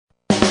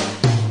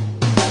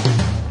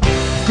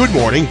Good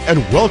morning and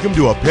welcome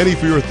to A Penny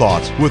for Your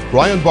Thoughts with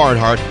Brian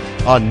Barnhart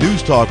on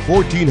News Talk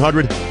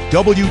 1400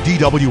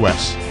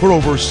 WDWS. For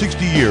over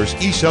 60 years,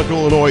 East Central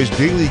Illinois'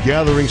 daily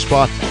gathering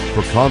spot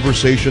for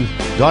conversation,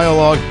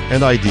 dialogue,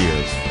 and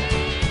ideas.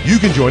 You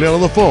can join in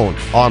on the phone,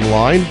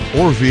 online,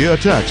 or via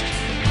text.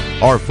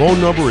 Our phone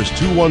number is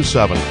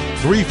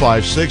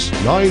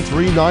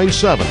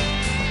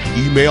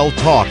 217-356-9397. Email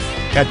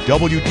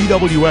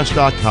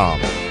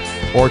talk@WDWS.com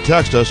or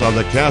text us on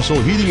the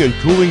Castle Heating and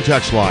Cooling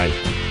text line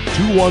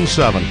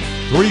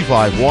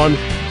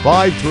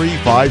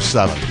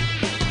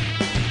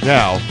 217-351-5357.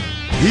 Now,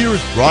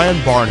 here's Brian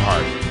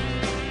Barnhart.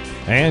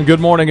 And good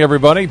morning,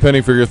 everybody.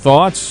 Penny for Your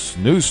Thoughts.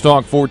 News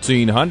Talk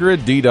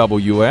 1400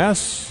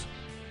 DWS.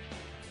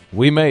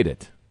 We made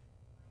it.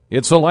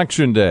 It's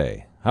Election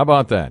Day. How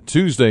about that?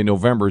 Tuesday,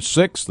 November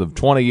 6th of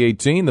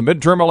 2018. The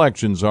midterm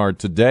elections are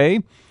today.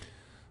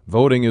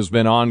 Voting has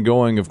been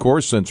ongoing, of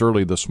course, since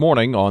early this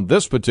morning. On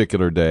this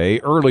particular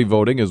day, early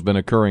voting has been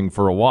occurring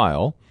for a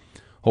while.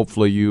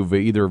 Hopefully you've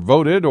either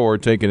voted or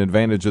taken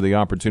advantage of the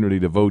opportunity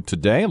to vote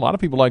today. A lot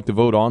of people like to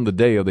vote on the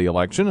day of the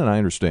election, and I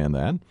understand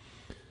that.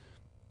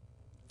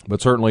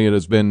 But certainly it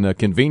has been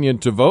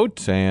convenient to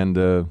vote, and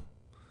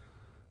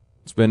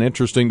it's been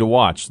interesting to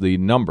watch the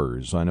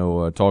numbers. I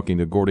know talking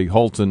to Gordy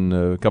Holton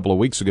a couple of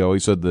weeks ago, he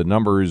said the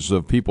numbers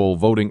of people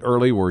voting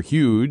early were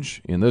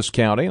huge in this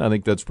county, and I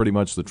think that's pretty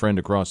much the trend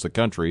across the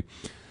country.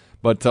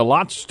 But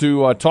lots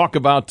to talk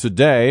about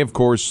today. Of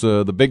course,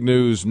 the big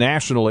news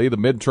nationally, the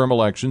midterm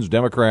elections.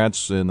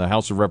 Democrats in the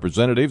House of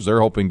Representatives,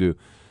 they're hoping to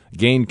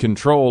gain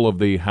control of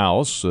the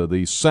House.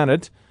 The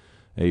Senate,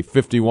 a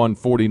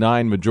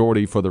 51-49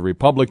 majority for the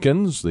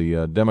Republicans.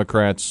 The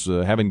Democrats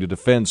having to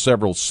defend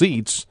several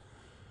seats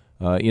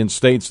in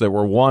states that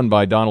were won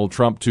by Donald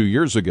Trump 2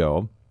 years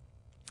ago.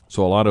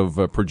 So a lot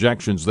of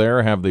projections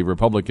there have the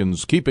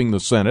Republicans keeping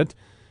the Senate,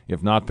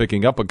 if not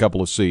picking up a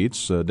couple of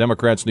seats.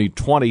 Democrats need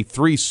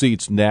 23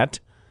 seats net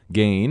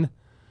gain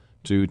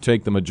to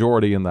take the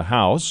majority in the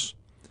House.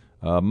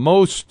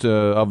 Most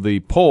of the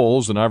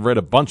polls, and I've read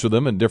a bunch of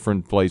them in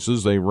different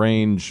places, they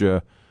range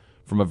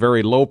from a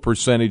very low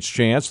percentage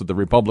chance that the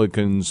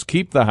Republicans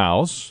keep the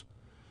House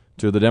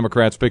to the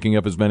Democrats picking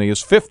up as many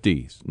as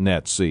 50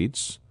 net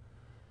seats.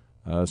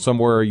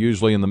 Somewhere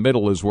usually in the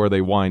middle is where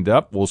they wind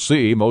up. We'll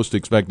see. Most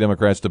expect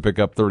Democrats to pick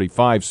up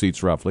 35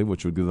 seats roughly,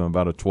 which would give them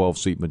about a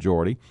 12-seat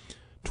majority.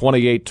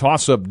 28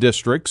 toss-up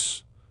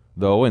districts,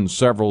 though, in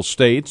several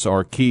states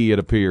are key, it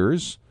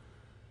appears.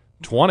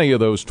 20 of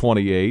those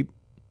 28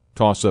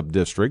 toss-up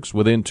districts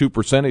within 2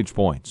 percentage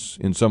points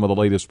in some of the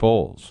latest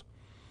polls.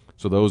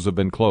 So those have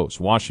been close.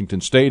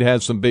 Washington State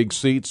has some big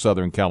seats.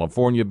 Southern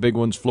California, big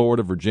ones.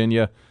 Florida,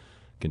 Virginia,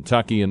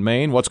 Kentucky, and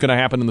Maine. What's going to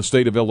happen in the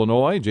state of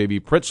Illinois?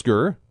 J.B.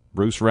 Pritzker,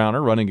 Bruce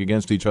Rauner running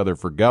against each other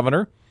for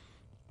governor.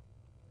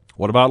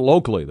 What about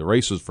locally? The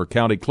races for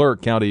county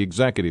clerk, county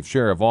executive,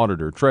 sheriff,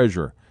 auditor,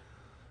 treasurer.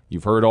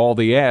 You've heard all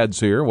the ads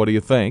here. What do you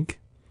think?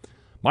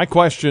 My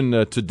question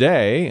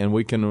today, and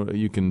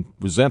you can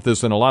present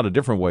this in a lot of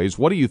different ways.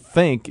 What do you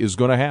think is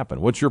going to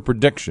happen? What's your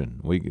prediction?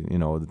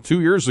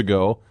 2 years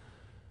ago,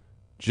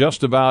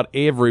 just about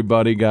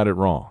everybody got it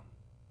wrong.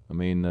 I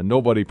mean,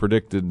 nobody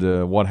predicted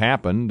what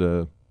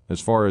happened as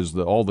far as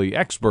all the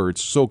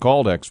experts,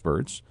 so-called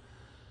experts.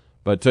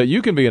 But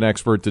you can be an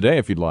expert today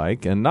if you'd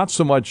like, and not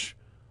so much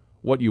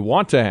what you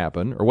want to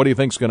happen or what do you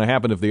think is going to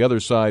happen if the other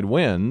side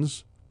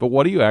wins, but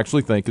what do you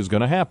actually think is going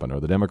to happen? Are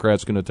the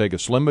Democrats going to take a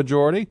slim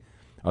majority?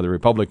 Are the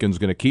Republicans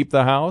going to keep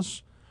the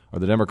House? Are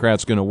the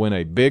Democrats going to win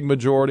a big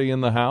majority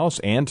in the House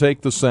and take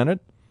the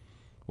Senate?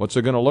 What's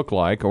it going to look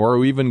like, or are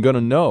we even going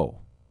to know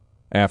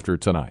after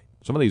tonight?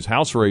 Some of these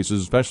House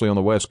races, especially on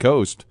the West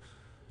Coast,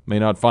 may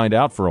not find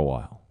out for a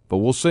while, but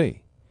we'll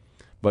see.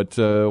 But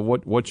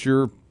what's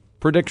your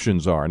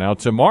predictions are? Now,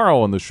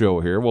 tomorrow on the show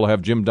here, we'll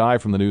have Jim Dye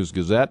from the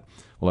News-Gazette.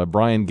 We'll have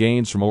Brian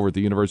Gaines from over at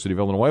the University of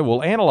Illinois.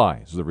 We'll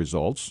analyze the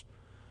results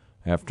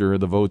after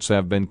the votes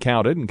have been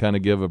counted and kind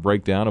of give a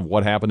breakdown of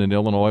what happened in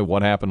Illinois,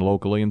 what happened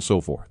locally, and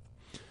so forth.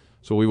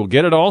 So we will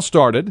get it all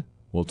started.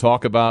 We'll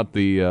talk about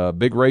the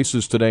big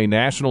races today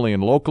nationally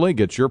and locally,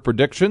 get your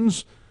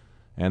predictions,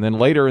 and then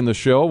later in the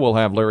show, we'll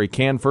have Larry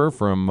Canfer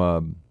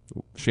from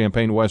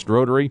Champaign West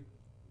Rotary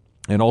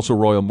and also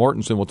Royal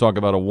Mortensen. We'll talk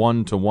about a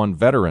one-to-one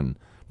veteran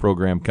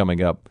program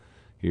coming up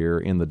here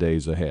in the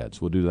days ahead.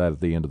 So we'll do that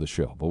at the end of the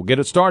show. But we'll get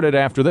it started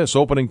after this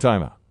opening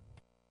timeout.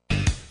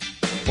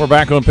 We're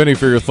back on Penny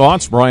for Your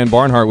Thoughts. Brian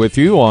Barnhart with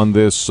you on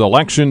this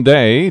Election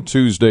Day,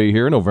 Tuesday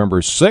here,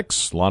 November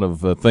 6th. A lot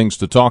of things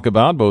to talk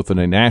about, both at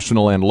a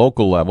national and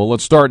local level.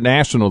 Let's start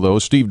national, though.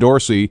 Steve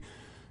Dorsey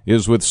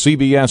is with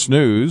CBS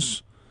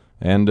News.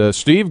 And,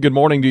 Steve, good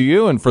morning to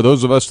you. And for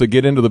those of us that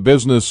get into the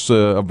business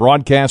of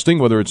broadcasting,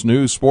 whether it's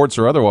news, sports,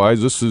 or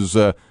otherwise, this is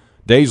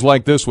days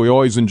like this we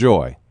always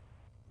enjoy.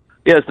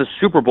 Yeah, it's the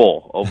Super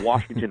Bowl of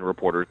Washington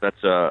reporters.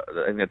 I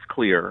think that's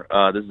clear.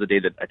 This is a day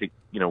that I think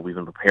we've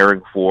been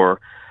preparing for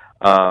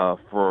a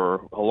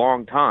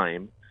long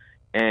time,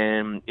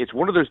 and it's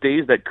one of those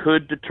days that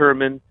could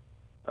determine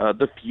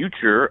the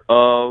future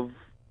of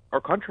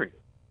our country.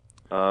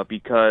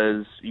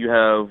 because you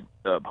have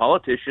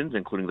politicians,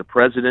 including the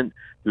president,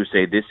 who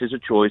say this is a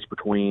choice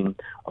between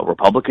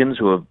Republicans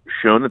who have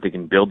shown that they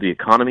can build the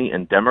economy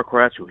and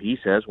Democrats who he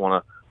says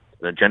want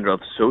an agenda of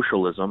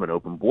socialism and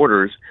open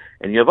borders.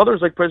 And you have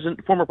others like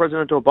former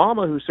President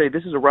Obama who say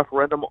this is a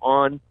referendum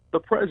on the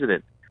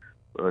president,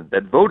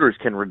 that voters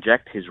can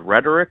reject his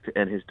rhetoric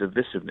and his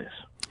divisiveness.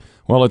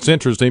 Well, it's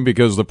interesting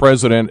because the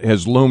president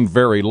has loomed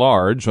very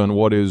large on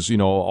what is,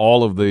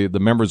 all of the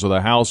members of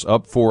the House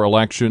up for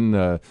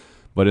election.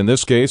 But in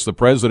this case, the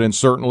president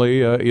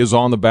certainly is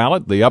on the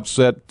ballot. The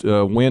upset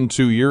win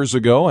 2 years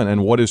ago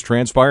and what has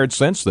transpired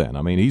since then.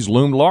 I mean, he's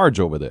loomed large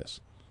over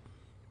this.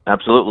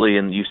 Absolutely.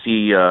 And you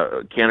see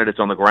candidates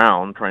on the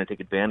ground trying to take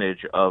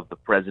advantage of the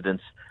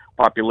president's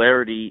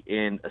popularity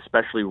in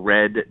especially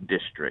red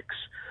districts.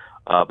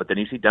 But then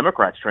you see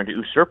Democrats trying to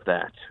usurp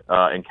that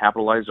and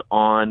capitalize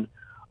on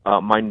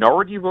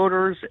minority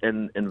voters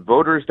and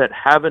voters that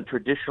haven't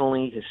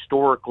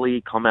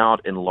historically come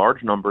out in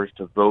large numbers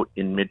to vote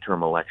in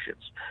midterm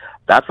elections.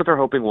 That's what they're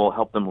hoping will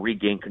help them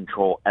regain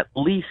control, at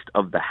least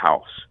of the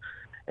House.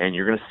 And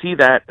you're going to see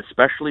that,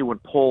 especially when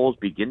polls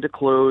begin to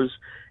close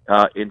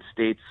in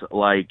states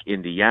like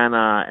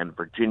Indiana and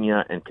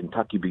Virginia and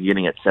Kentucky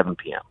beginning at 7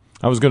 p.m.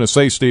 I was going to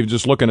say, Steve,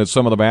 just looking at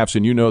some of the maps,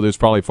 and you know this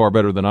probably far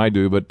better than I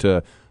do,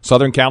 but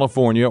Southern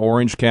California,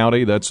 Orange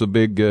County, that's a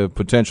big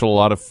potential, a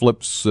lot of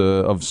flips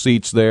of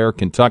seats there.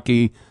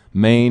 Kentucky,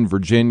 Maine,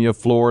 Virginia,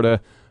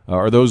 Florida.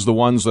 Are those the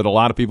ones that a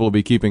lot of people will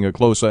be keeping a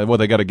close eye? Well,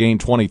 they got to gain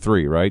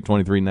 23, right?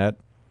 23 net?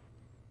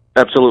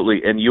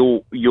 Absolutely, and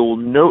you'll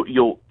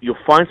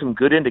find some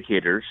good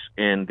indicators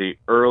in the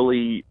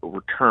early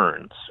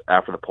returns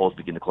after the polls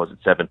begin to close at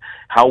 7,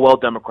 how well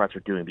Democrats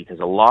are doing, because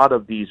a lot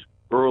of these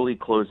early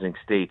closing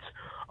states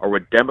are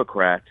where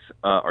Democrats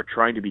are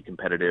trying to be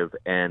competitive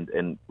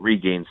and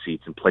regain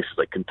seats in places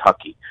like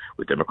Kentucky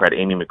with Democrat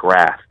Amy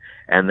McGrath,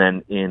 and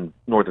then in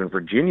Northern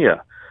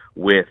Virginia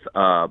with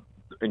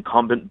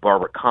incumbent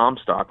Barbara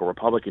Comstock, a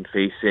Republican,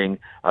 facing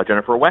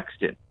Jennifer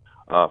Wexton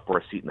for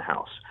a seat in the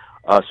House.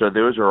 So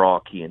those are all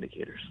key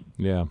indicators.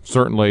 Yeah,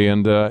 certainly,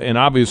 and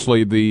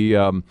obviously in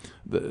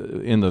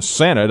the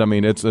Senate, I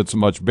mean, it's a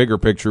much bigger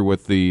picture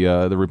with the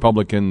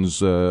Republicans,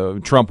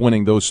 Trump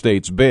winning those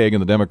states big,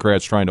 and the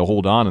Democrats trying to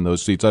hold on in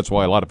those seats. That's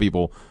why a lot of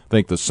people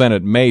think the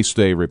Senate may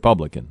stay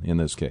Republican in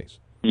this case.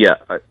 Yeah,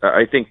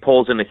 I think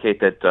polls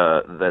indicate that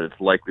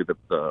it's likely that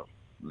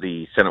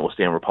the Senate will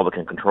stay in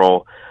Republican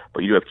control,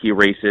 but you do have key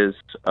races,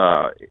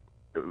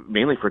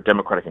 mainly for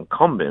Democratic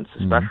incumbents,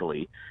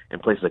 especially in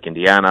places like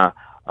Indiana.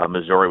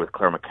 Missouri with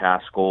Claire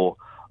McCaskill,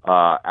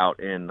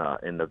 out in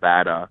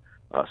Nevada.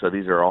 So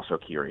these are also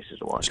key races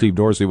to watch. Steve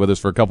Dorsey with us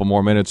for a couple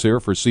more minutes here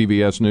for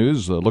CBS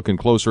News. Looking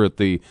closer at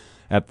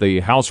the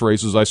House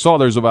races, I saw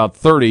there's about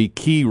 30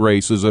 key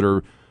races that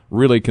are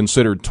really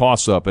considered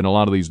toss-up in a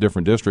lot of these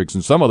different districts,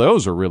 and some of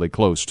those are really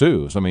close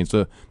too. So, I mean,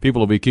 people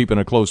will be keeping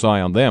a close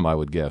eye on them, I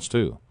would guess,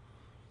 too.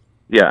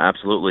 Yeah,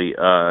 absolutely.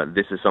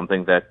 This is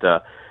something that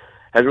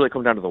has really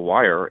come down to the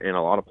wire in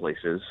a lot of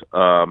places,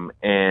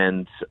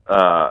 and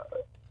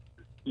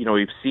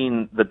we've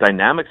seen the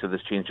dynamics of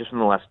this change just in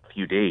the last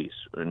few days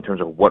in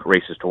terms of what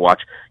races to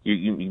watch.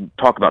 You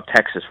talk about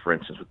Texas, for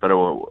instance, with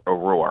Beto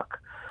O'Rourke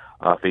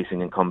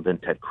facing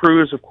incumbent Ted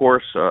Cruz, of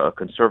course, a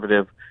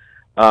conservative.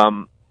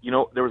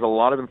 There was a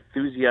lot of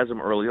enthusiasm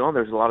early on.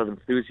 There was a lot of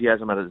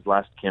enthusiasm at his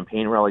last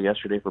campaign rally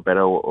yesterday for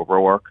Beto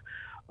O'Rourke,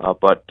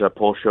 but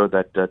polls show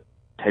that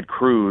Ted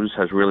Cruz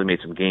has really made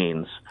some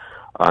gains,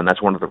 and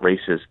that's one of the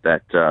races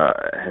that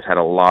has had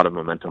a lot of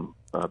momentum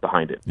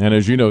behind it. And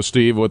as you know,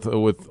 Steve,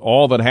 with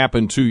all that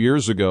happened 2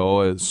 years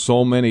ago,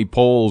 so many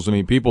polls, I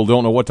mean, people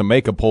don't know what to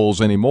make of polls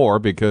anymore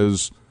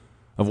because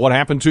of what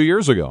happened 2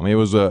 years ago. I mean, it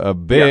was a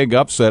big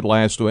upset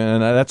last week,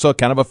 and that's a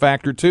kind of a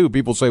factor, too.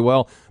 People say,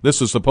 well,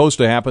 this is supposed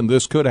to happen,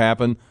 this could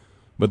happen,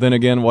 but then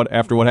again,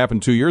 after what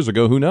happened 2 years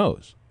ago, who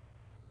knows?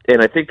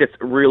 And I think it's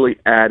really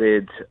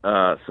added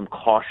some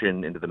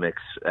caution into the mix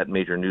at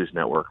major news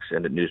networks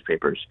and at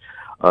newspapers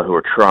who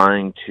are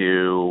trying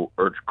to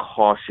urge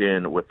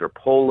caution with their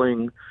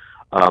polling,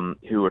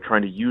 who are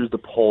trying to use the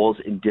polls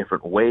in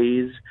different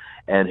ways,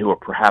 and who are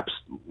perhaps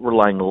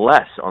relying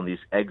less on these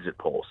exit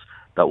polls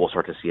that we'll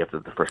start to see after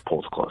the first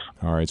polls close.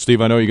 All right, Steve,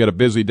 I know you got a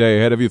busy day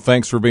ahead of you.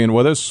 Thanks for being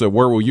with us.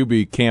 Where will you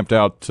be camped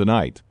out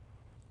tonight?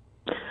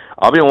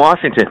 I'll be in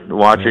Washington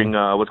watching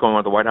what's going on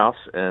at the White House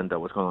and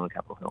what's going on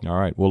Capitol Hill. All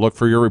right. We'll look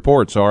for your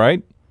reports, all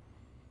right?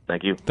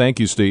 Thank you. Thank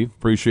you, Steve.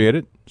 Appreciate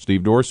it.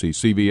 Steve Dorsey,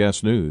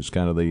 CBS News,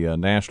 kind of the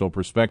national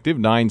perspective.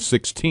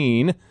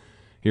 9:16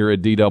 here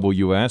at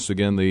DWS.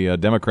 Again, the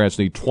Democrats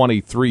need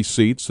 23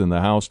 seats in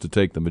the House to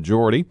take the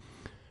majority.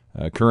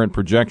 Current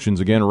projections,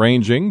 again,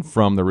 ranging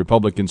from the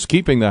Republicans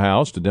keeping the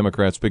House to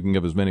Democrats picking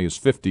up as many as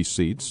 50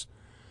 seats.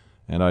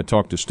 And I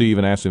talked to Steve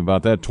and asked him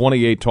about that.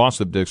 28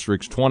 toss-up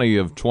districts, 20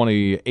 of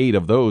 28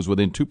 of those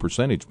within 2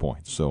 percentage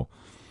points. So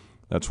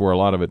that's where a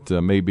lot of it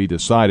may be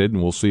decided,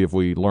 and we'll see if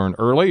we learn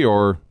early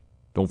or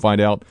don't find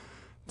out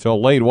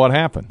till late what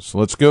happens.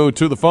 Let's go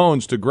to the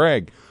phones to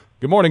Greg.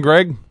 Good morning,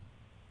 Greg.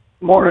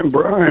 Morning,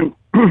 Brian.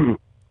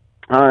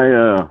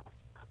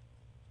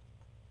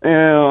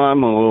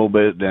 I'm a little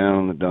bit down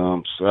in the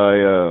dumps.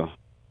 I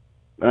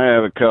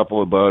have a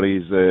couple of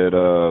buddies that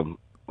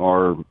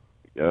are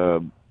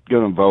going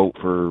to vote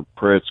for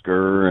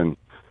Pritzker, and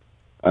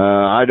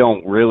I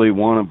don't really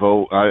want to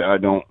vote.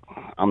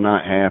 I'm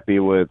not happy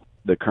with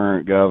the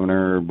current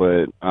governor,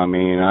 but I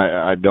mean,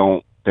 I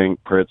don't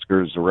think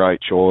Pritzker's the right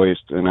choice,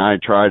 and I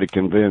try to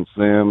convince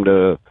them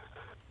to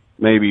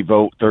maybe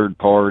vote third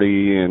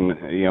party and,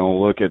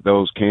 look at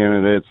those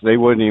candidates. They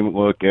wouldn't even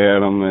look at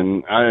them,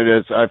 and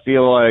I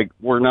feel like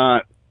we're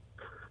not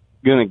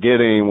going to get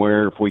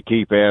anywhere if we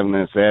keep having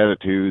this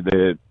attitude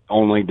that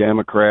only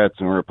Democrats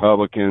and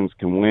Republicans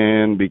can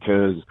win,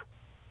 because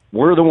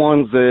we're the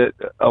ones that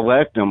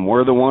elect them.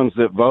 We're the ones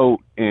that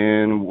vote,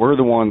 and we're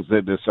the ones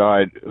that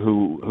decide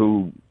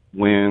who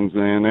wins.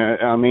 And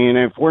I mean,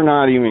 if we're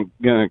not even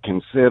going to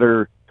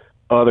consider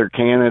other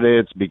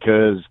candidates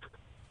because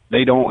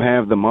they don't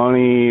have the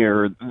money,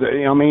 or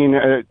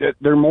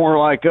they're more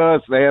like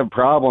us. They have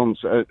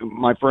problems.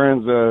 My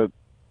friends,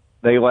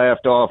 they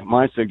laughed off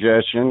my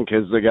suggestion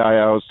because the guy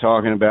I was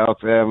talking about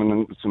is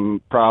having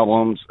some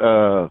problems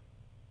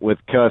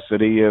with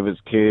custody of his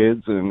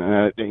kids, and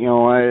I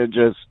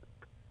just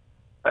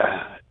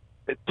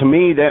to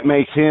me that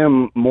makes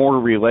him more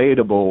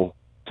relatable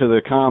to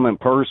the common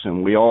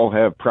person. We all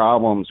have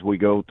problems we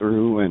go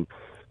through, and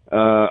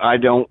I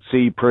don't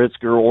see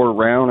Pritzker or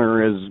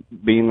Rauner as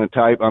being the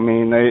type. I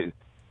mean,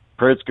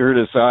 Pritzker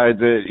decides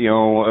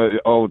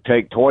that,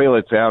 take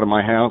toilets out of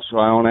my house so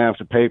I don't have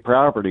to pay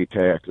property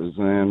taxes.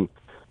 And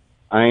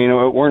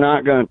we're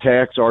not going to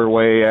tax our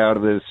way out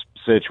of this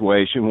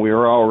situation. We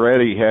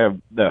already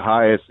have the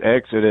highest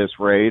exodus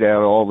rate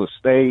out of all the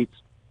states.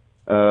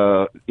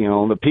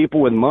 The people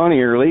with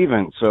money are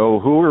leaving. So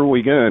who are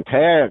we going to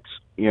tax,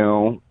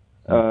 to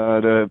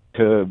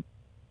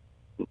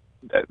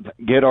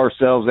get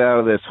ourselves out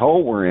of this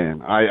hole we're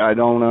in? I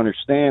don't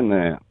understand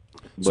that.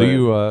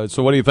 So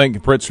so what do you think?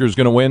 Pritzker's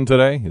going to win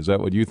today? Is that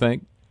what you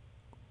think?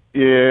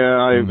 Yeah,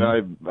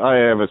 I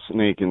have a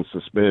sneaking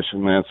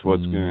suspicion that's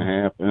what's going to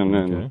happen,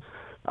 and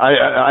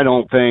I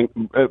don't think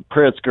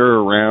Pritzker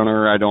or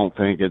Rauner. I don't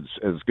think it's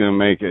going to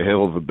make a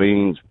hill of a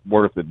beans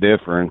worth the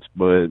difference.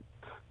 But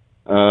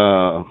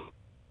I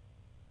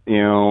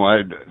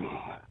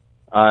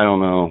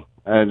don't know.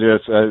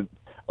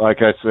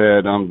 Like I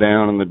said, I'm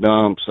down in the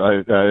dumps.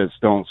 I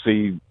just don't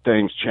see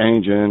things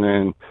changing,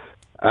 and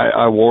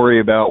I worry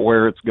about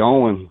where it's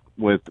going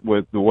with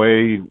the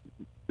way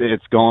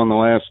it's gone the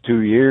last 2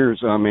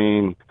 years. I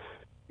mean,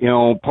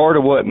 part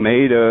of what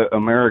made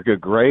America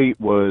great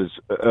was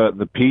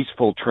the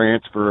peaceful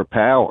transfer of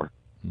power.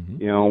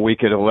 Mm-hmm. We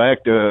could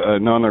elect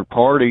another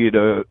party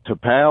to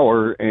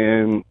power,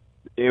 and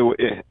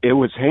it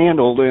was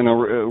handled in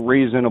a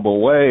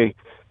reasonable way.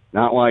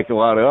 Not like a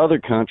lot of other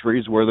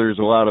countries where there's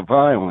a lot of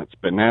violence,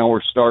 but now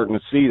we're starting to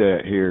see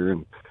that here,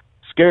 and it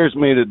scares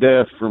me to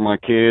death for my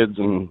kids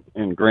and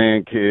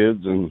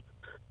grandkids, and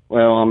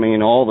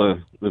all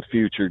the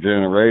future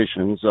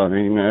generations. I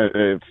mean,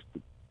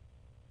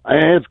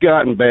 it's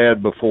gotten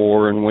bad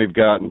before, and we've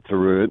gotten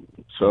through it.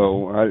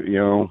 So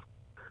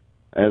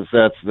as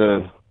that's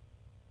the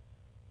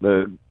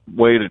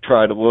way to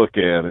try to look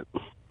at it.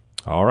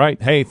 All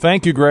right. Hey,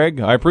 thank you, Greg.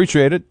 I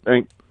appreciate it.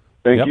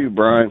 Thank you,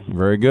 Brian.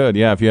 Very good.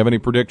 Yeah, if you have any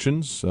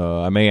predictions,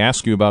 I may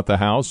ask you about the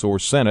House or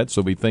Senate,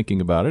 so be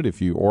thinking about it.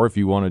 If you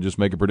want to just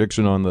make a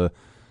prediction on the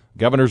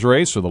governor's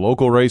race or the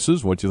local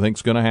races, what you think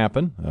is going to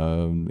happen.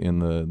 In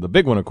the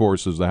big one, of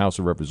course, is the House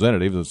of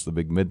Representatives. It's the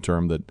big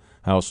midterm, that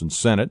House and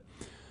Senate.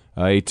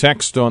 A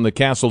text on the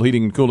Castle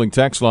Heating and Cooling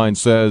text line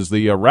says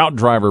the route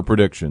driver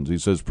predictions. He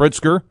says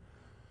Pritzker,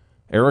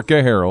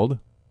 Erica Harold,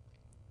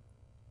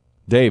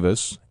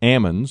 Davis,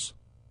 Ammons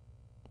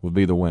would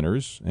be the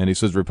winners. And he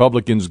says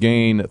Republicans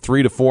gain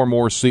 3 to 4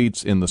 more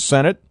seats in the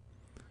Senate.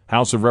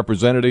 House of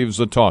Representatives,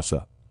 a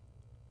toss-up.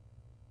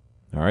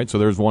 All right, so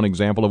there's one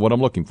example of what I'm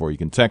looking for. You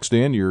can text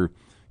in your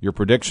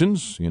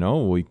predictions.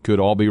 We could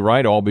all be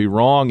right, all be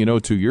wrong.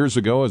 2 years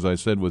ago, as I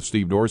said with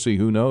Steve Dorsey,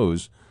 who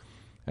knows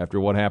after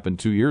what happened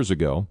 2 years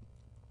ago.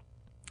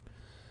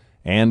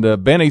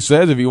 And Benny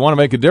says, if you want to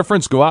make a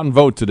difference, go out and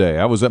vote today.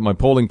 I was at my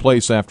polling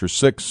place after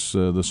 6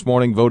 this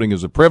morning. Voting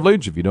is a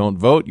privilege. If you don't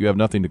vote, you have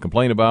nothing to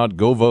complain about.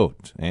 Go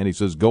vote. And he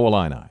says, go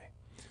Illini.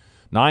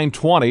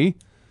 9:20.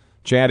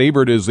 Chad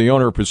Ebert is the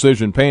owner of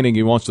Precision Painting.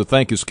 He wants to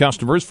thank his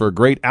customers for a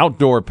great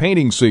outdoor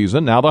painting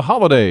season. Now the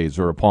holidays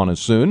are upon us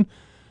soon.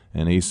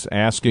 And he's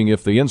asking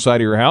if the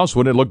inside of your house,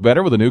 wouldn't it look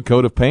better with a new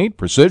coat of paint?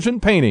 Precision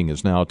Painting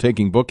is now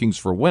taking bookings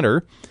for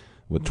winter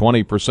with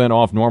 20%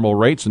 off normal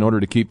rates in order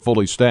to keep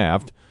fully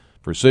staffed.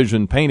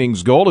 Precision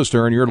Painting's goal is to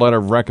earn your letter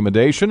of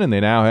recommendation, and they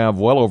now have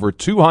well over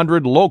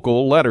 200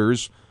 local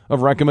letters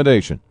of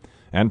recommendation.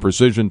 And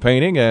Precision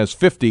Painting has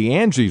 50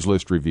 Angie's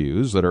List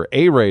reviews that are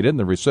A-rated and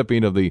the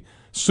recipient of the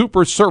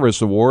Super Service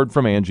Award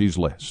from Angie's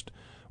List.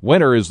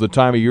 Winter is the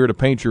time of year to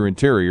paint your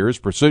interiors.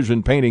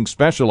 Precision Painting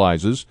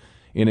specializes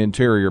in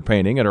interior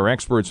painting and are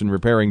experts in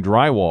repairing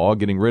drywall,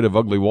 getting rid of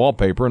ugly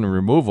wallpaper, and the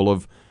removal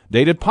of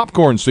dated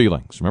popcorn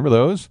ceilings. Remember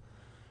those?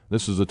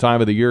 This is the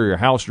time of the year your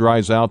house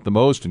dries out the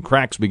most and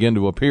cracks begin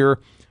to appear.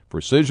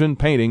 Precision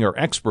Painting are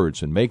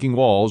experts in making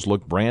walls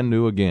look brand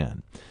new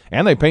again.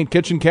 And they paint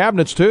kitchen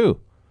cabinets, too.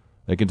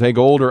 They can take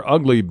older,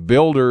 ugly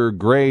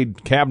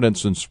builder-grade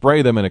cabinets and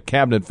spray them in a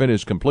cabinet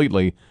finish,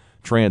 completely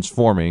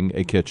transforming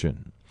a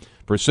kitchen.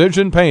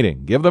 Precision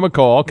Painting. Give them a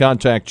call.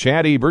 Contact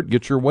Chad Ebert.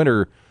 Get your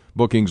winter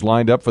bookings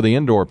lined up for the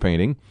indoor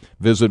painting.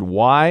 Visit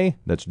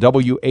that's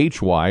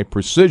WHY,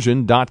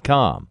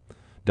 precision.com.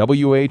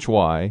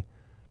 WHY,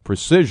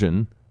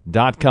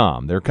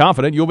 precision.com. They're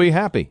confident you'll be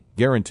happy.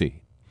 Guaranteed.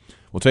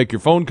 We'll take your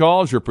phone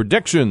calls, your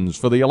predictions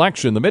for the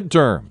election. The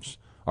midterms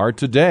are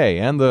today,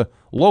 and the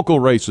local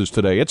races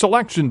today. It's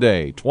Election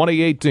Day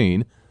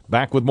 2018.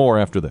 Back with more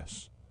after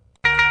this.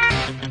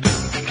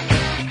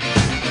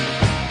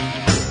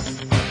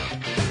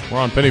 We're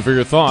on Penny for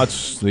Your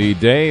Thoughts. The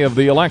day of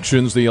the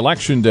elections, the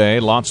Election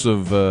Day. Lots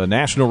of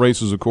national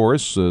races, of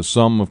course.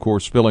 Some, of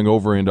course, spilling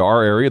over into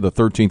our area, the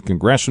 13th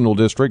Congressional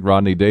District.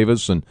 Rodney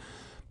Davis and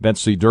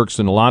Betsy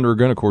Dirksen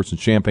Londrigan, of course, in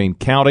Champaign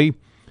County.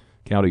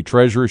 County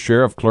Treasurer,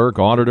 Sheriff, Clerk,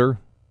 Auditor,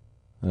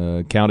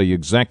 County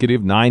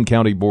Executive, 9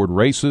 county board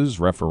races,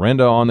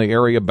 referenda on the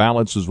area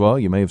ballots as well.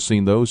 You may have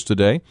seen those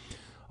today.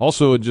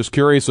 Also, just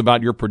curious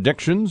about your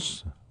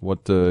predictions,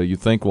 what you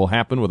think will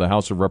happen with the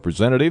House of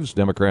Representatives.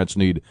 Democrats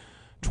need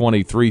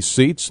 23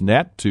 seats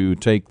net to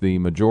take the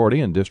majority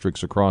in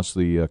districts across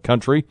the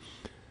country.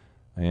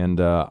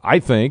 And I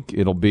think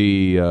it'll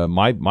be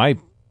my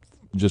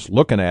just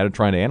looking at it,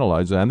 trying to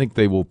analyze it, I think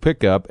they will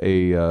pick up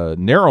a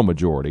narrow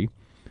majority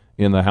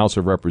in the House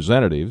of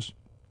Representatives,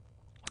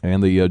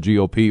 and the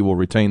GOP will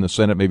retain the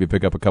Senate, maybe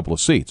pick up a couple of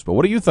seats. But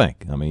what do you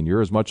think? I mean, you're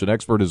as much an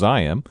expert as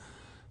I am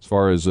as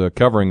far as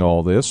covering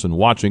all this and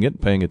watching it,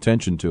 paying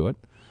attention to it.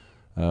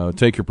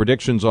 Take your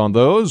predictions on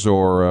those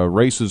or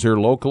races here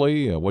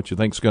locally, what you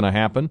think is going to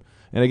happen.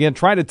 And again,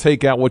 try to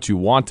take out what you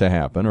want to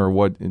happen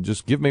or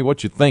just give me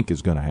what you think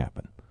is going to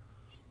happen.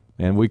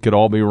 And we could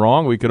all be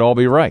wrong, we could all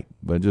be right,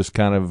 but just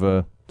kind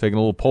of taking a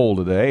little poll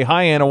today.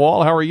 Hi, Anna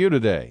Wall, how are you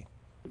today?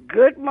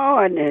 Good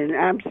morning.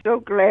 I'm so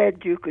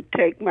glad you could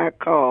take my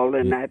call,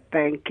 and I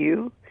thank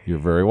you. You're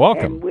very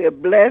welcome. And we're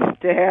blessed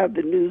to have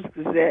the News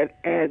Gazette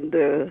and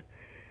the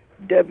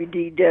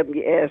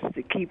WDWS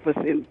to keep us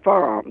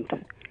informed.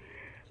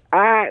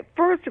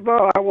 First of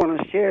all, I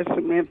want to share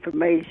some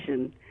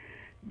information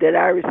that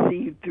I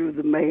received through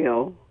the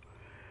mail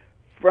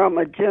from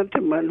a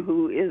gentleman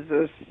who is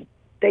a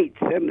state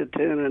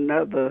senator in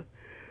another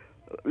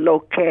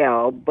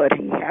locale, but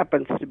he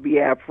happens to be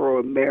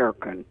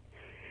Afro-American.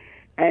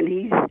 And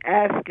he's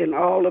asking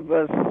all of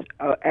us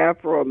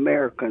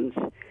Afro-Americans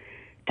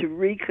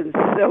to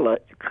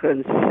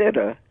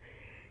consider,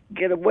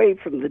 get away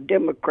from the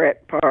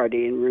Democrat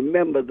Party and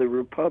remember the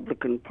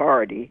Republican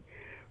Party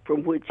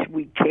from which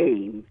we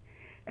came.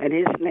 And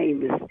his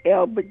name is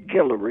Elbert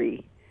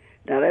Guillory.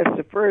 Now, that's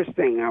the first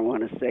thing I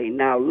want to say.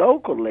 Now,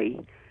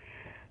 locally,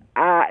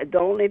 the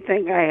only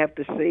thing I have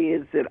to say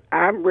is that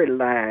I'm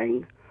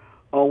relying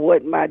on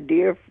what my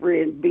dear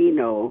friend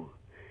Bino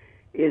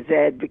is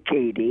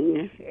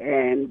advocating,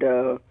 and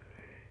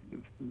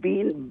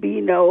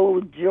Bino,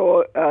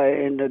 Joy,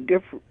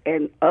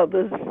 and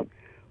others.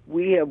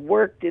 We have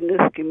worked in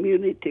this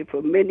community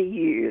for many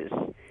years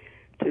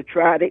to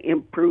try to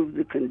improve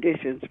the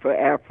conditions for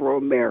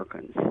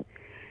Afro-Americans.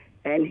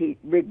 And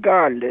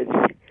regardless,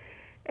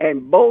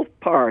 and both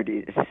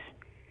parties,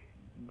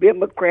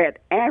 Democrat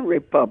and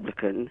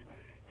Republican,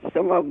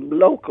 some of them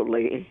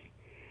locally,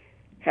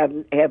 have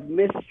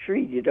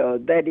mistreated or,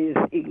 that is,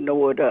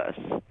 ignored us.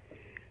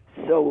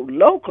 So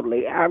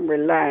locally, I'm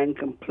relying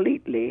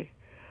completely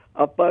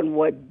upon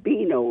what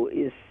Bino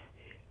is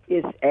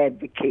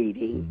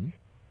advocating,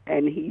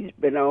 and he's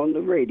been on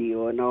the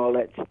radio and all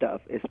that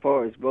stuff as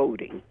far as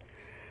voting.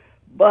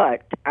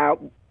 But I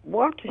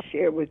want to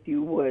share with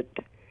you what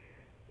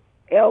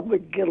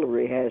Elbert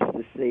Guillory has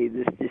to say,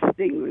 this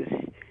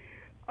distinguished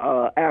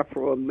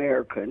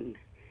Afro-American.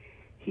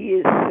 He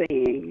is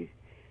saying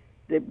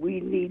that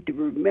we need to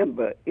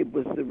remember it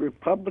was the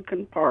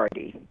Republican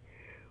Party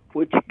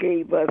which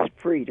gave us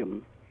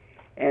freedom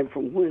and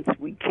from whence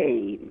we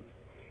came,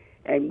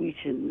 and we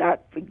should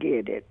not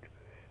forget it,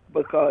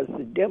 because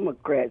the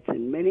Democrats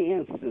in many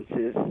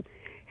instances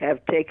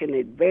have taken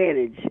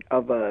advantage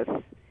of us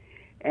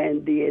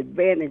and the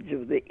advantage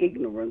of the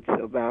ignorance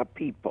of our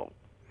people.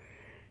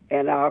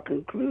 And I'll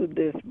conclude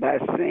this by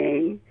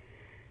saying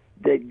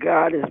that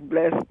God has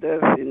blessed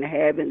us in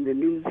having the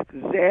News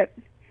Gazette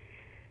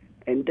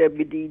and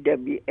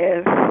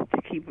WDWS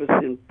to keep us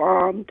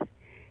informed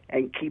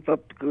and keep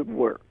up the good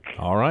work.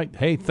 All right.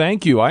 Hey,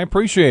 thank you. I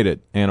appreciate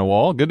it, Anna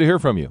Wall. Good to hear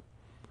from you.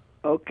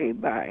 Okay,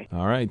 bye.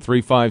 All right,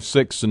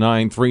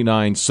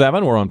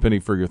 356-9397. We're on Penny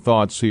for Your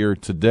Thoughts here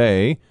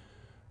today.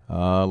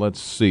 Let's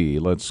see.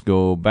 Let's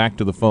go back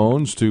to the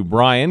phones to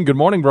Brian. Good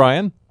morning,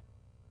 Brian.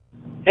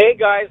 Hey,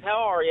 guys.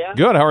 How are you?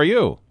 Good. How are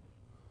you?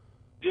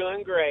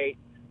 Doing great.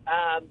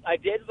 I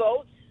did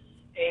vote,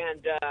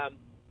 and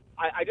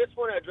I just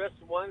want to address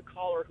one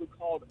caller who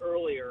called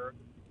earlier,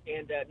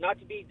 and not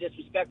to be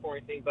disrespectful or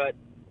anything, but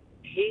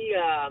he,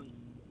 I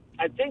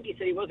think he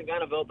said he wasn't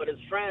going to vote, but his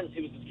friends,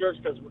 he was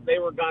discouraged because they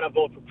were going to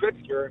vote for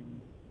Pritzker,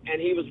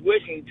 and he was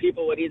wishing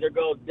people would either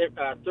go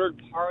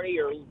third party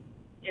or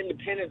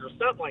independent or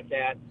something like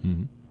that.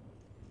 Mm-hmm.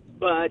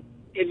 But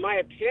in my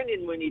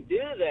opinion, when you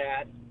do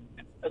that,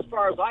 as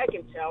far as I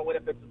can tell,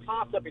 if it's a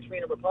toss-up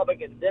between a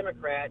Republican and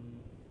Democrat,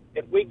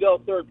 if we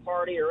go third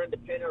party or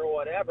independent or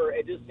whatever,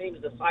 it just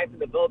seems to siphon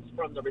the votes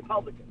from the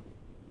Republicans,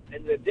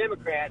 and the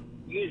Democrat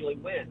usually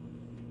wins.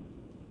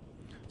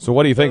 So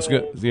what do you think's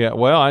good? Yeah,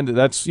 well,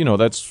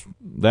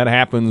 that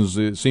happens.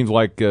 It seems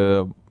like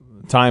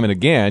time and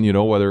again.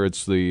 Whether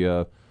it's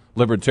the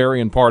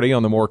Libertarian Party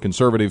on the more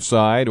conservative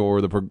side or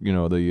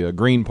the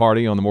Green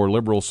Party on the more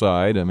liberal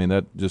side. I mean,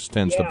 that just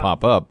tends to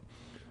pop up.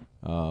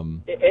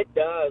 It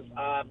does.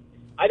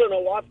 I don't know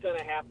what's going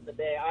to happen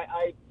today.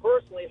 I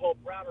personally hope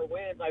Browner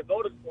wins. I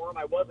voted for him.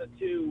 I wasn't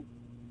too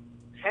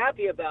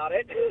happy about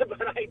it,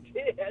 but I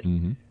did.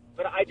 Mm-hmm.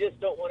 But I just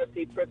don't want to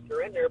see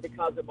Pritzker in there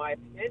because, in my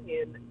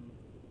opinion,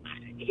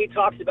 he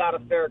talks about a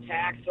fair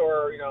tax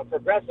or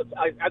progressive.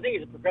 I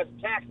think it's a progressive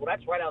tax. Well,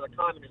 that's right out of the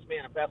Communist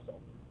Manifesto,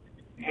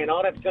 and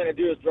all that's going to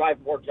do is drive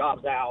more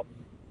jobs out.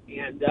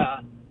 And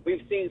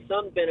we've seen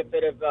some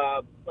benefit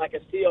of like a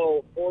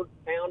steel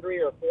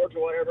foundry or forge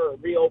or whatever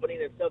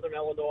reopening in Southern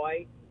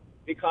Illinois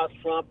because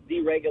Trump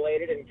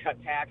deregulated and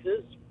cut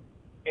taxes.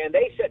 And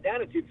they shut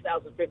down in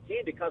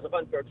 2015 because of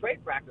unfair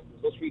trade practices,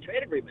 those free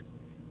trade agreements.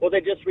 Well,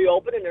 they just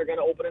reopened, and they're going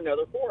to open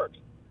another forge.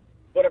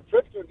 But if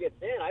Pritzker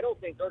gets in, I don't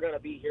think they're going to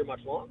be here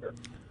much longer.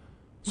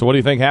 So what do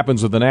you think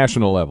happens at the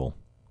national level?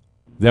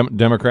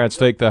 Democrats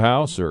take the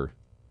House, or?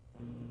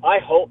 I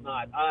hope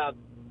not.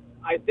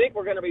 I think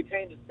we're going to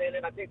retain the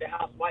Senate. I think the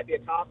House might be a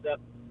toss-up.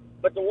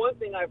 But the one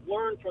thing I've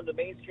learned from the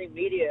mainstream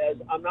media is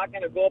I'm not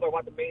going to go by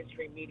what the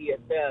mainstream media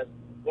says.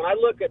 When I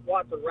look at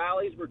what the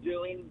rallies were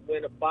doing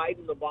when Biden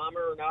and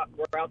Obama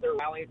were out there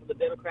rallying for the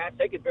Democrats,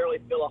 they could barely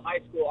fill a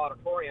high school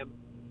auditorium.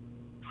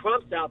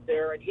 Trump's out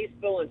there, and he's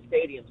filling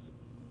stadiums.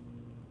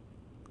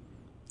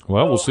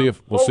 Well, we'll see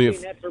if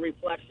that's a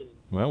reflection.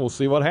 Well, we'll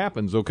see what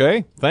happens.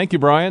 Okay, thank you,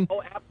 Brian.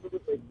 Oh,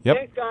 absolutely. Yep.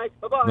 Thanks, guys.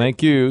 Bye-bye.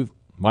 Thank you.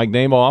 Mike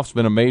Namoff's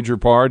been a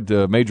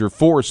major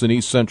force in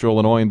East Central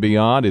Illinois and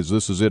beyond.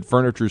 This Is It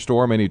furniture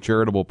store, many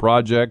charitable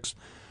projects.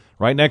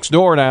 Right next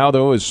door now,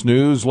 though, is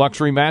Snooze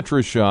Luxury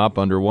Mattress Shop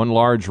under one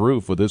large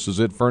roof with This Is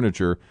It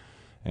furniture.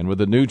 And with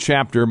the new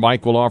chapter,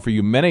 Mike will offer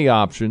you many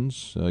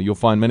options. You'll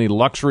find many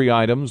luxury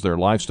items, their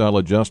lifestyle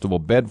adjustable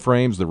bed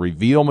frames, the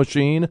Reveal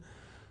machine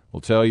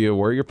will tell you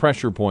where your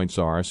pressure points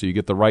are so you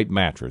get the right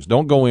mattress.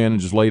 Don't go in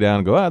and just lay down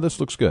and go, this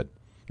looks good.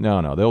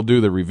 No, they'll do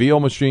the Reveal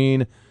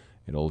machine.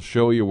 It'll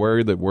show you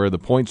where the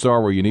points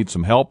are, where you need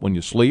some help when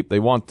you sleep. They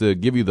want to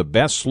give you the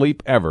best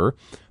sleep ever.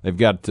 They've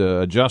got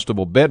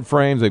adjustable bed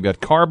frames. They've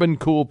got carbon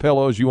cool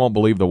pillows. You won't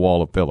believe the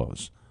wall of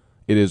pillows.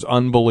 It is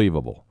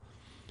unbelievable.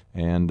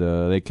 And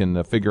they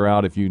can figure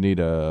out if you need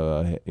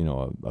a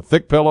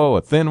thick pillow,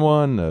 a thin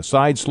one, a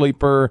side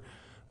sleeper,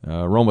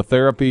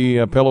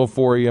 aromatherapy pillow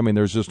for you. I mean,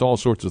 there's just all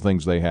sorts of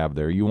things they have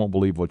there. You won't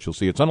believe what you'll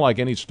see. It's unlike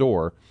any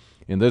store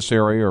in this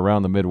area or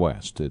around the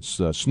Midwest. It's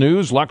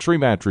Snooze Luxury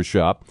Mattress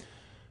Shop.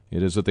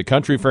 It is at the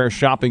Country Fair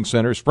Shopping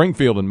Center,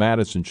 Springfield and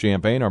Madison,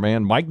 Champaign. Our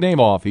man Mike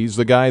Namoff, he's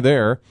the guy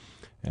there.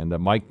 And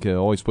Mike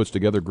always puts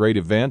together great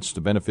events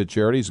to benefit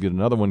charities. Get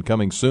another one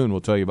coming soon. We'll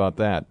tell you about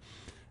that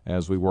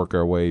as we work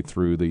our way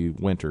through the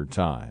winter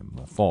time.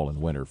 Fall and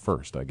winter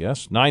first, I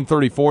guess.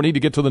 9:34, need to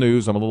get to the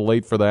news. I'm a little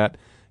late for that.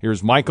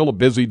 Here's Michael, a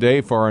busy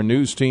day for our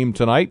news team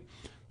tonight,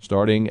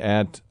 starting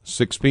at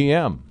 6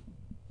 p.m.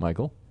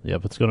 Michael?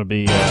 Yep, it's going to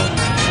be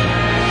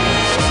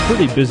a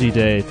pretty busy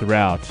day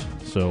throughout.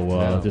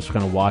 So just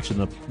kind of watching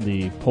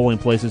the polling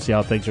places, see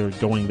how things are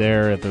going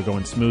there, if they're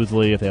going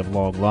smoothly, if they have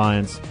long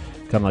lines,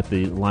 kind of like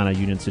the Atlanta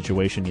Union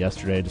situation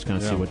yesterday, just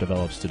kind of see what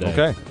develops today.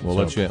 Okay, we'll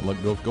let you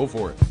go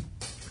for it.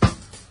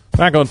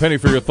 Back on Penny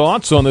for your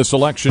thoughts on this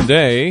Election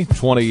Day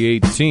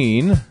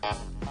 2018.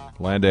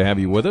 Glad to have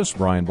you with us.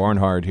 Brian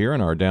Barnhart here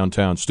in our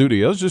downtown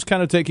studios, just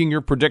kind of taking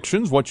your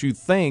predictions, what you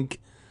think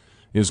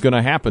is going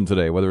to happen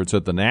today, whether it's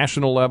at the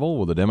national level.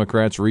 Will the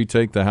Democrats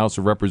retake the House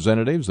of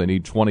Representatives? They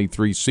need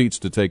 23 seats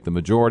to take the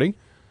majority.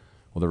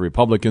 Will the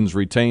Republicans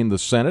retain the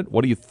Senate?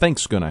 What do you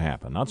think's going to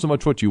happen? Not so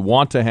much what you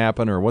want to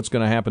happen or what's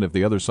going to happen if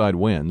the other side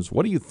wins.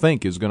 What do you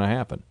think is going to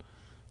happen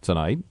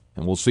tonight?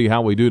 And we'll see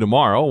how we do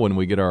tomorrow when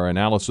we get our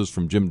analysis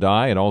from Jim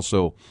Dye and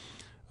also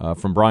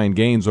from Brian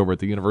Gaines over at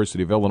the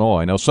University of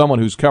Illinois. Now, someone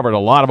who's covered a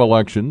lot of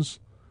elections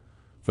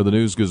for the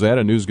News Gazette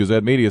and News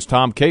Gazette Media is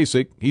Tom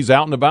Kasich. He's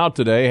out and about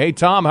today. Hey,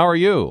 Tom, how are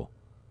you?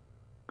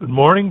 Good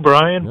morning,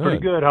 Brian. Good. Pretty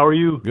good. How are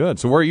you? Good.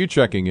 So where are you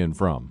checking in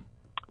from?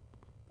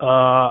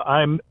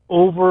 I'm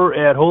over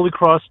at Holy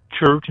Cross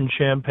Church in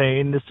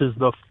Champaign. This is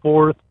the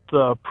fourth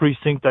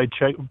precinct I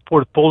checked,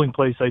 fourth polling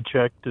place I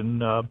checked,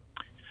 and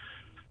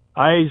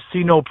I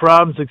see no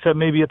problems except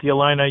maybe at the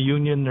Illini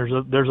Union.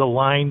 There's a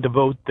line to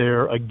vote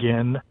there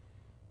again.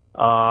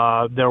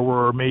 There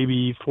were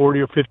maybe 40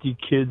 or 50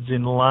 kids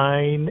in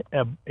line,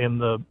 and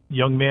the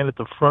young man at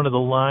the front of the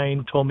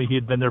line told me he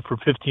had been there for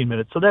 15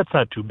 minutes, so that's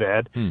not too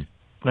bad.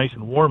 Nice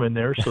and warm in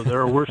there, so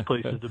there are worse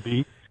places to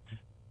be.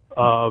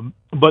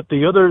 But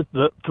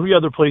the three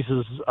other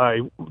places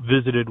I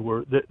visited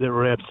there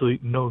were absolutely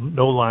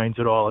no lines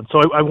at all. And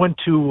so I went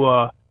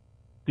to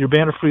the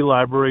Urbana Free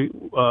Library,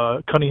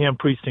 Cunningham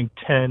Precinct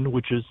 10,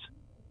 which is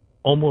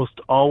almost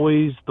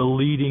always the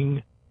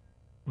leading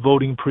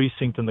voting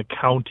precinct in the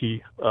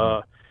county.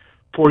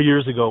 4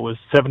 years ago, it was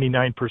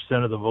 79%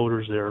 of the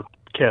voters there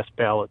cast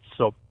ballots.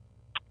 So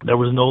there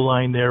was no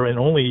line there, and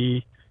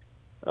only,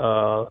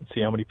 let's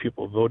see how many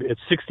people voted.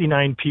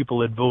 69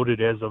 people had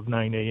voted as of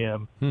 9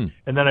 a.m.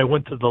 And then I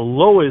went to the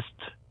lowest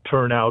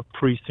turnout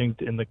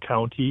precinct in the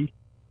county,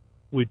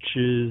 which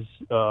is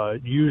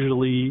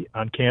usually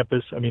on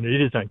campus. I mean,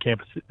 it is on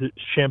campus.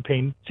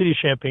 City of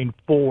Champaign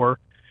 4,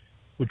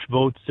 which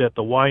votes at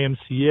the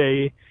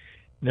YMCA.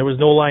 There was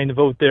no line to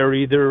vote there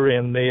either,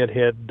 and they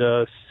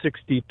had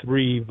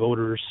 63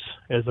 voters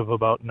as of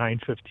about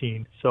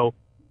 9:15. So,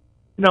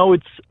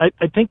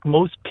 I think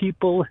most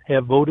people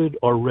have voted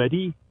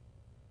already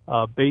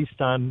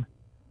based on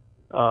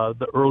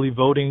the early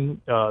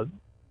voting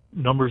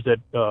numbers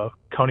that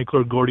County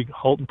Clerk Gordy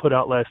Halton put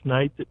out last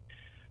night.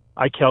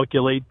 I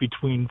calculate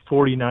between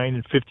 49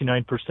 and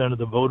 59% of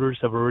the voters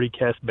have already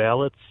cast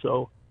ballots.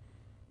 So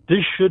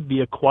this should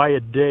be a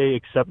quiet day,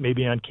 except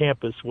maybe on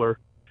campus where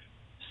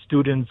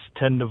students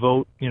tend to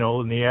vote,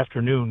 in the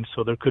afternoon.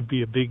 So there could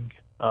be a big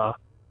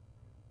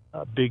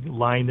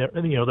line there.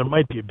 There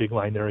might be a big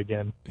line there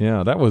again.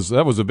 Yeah, that was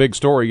a big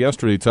story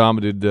yesterday, Tom.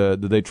 Did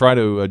they try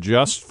to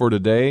adjust for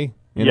today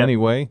in any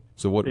way?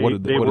 So what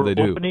did they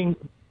do?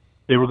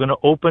 They were going to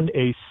open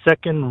a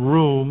second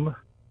room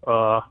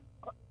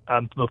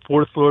on the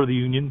fourth floor of the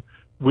Union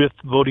with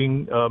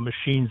voting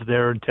machines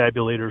there and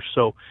tabulators.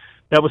 So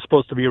that was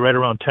supposed to be right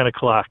around 10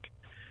 o'clock.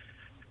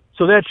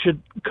 So that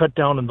should cut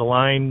down on the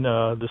line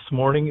this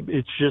morning.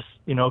 It's just,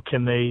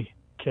 can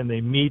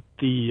they meet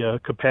the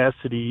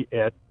capacity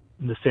at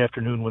this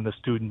afternoon when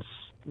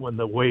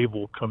the wave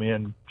will come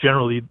in?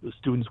 Generally, the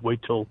students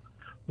wait till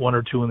 1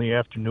 or 2 in the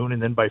afternoon,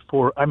 and then by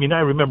 4. I mean,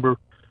 I remember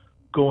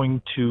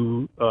going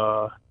to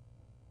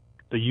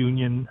the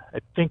Union, I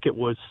think it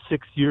was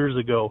 6 years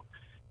ago,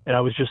 and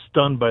I was just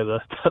stunned by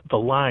the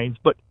lines.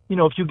 But,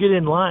 if you get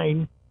in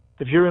line,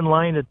 if you're in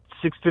line at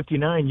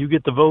 6:59, you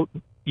get the vote,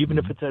 even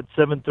if it's at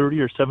 7:30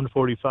 or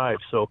 7:45.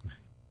 So,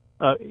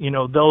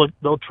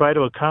 they'll try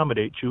to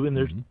accommodate you. And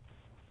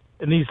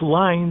and these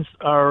lines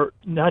are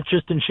not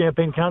just in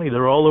Champaign County;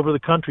 they're all over the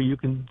country. You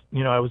can,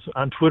 I was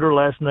on Twitter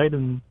last night,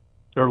 and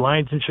there are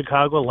lines in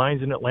Chicago,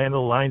 lines in Atlanta,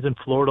 lines in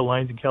Florida,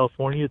 lines in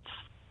California.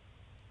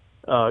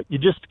 It's you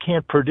just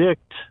can't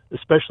predict,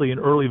 especially in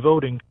early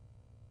voting,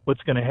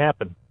 what's going to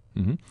happen.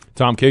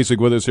 Tom Kasich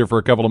with us here for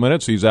a couple of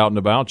minutes. He's out and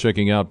about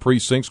checking out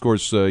precincts. Of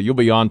course, you'll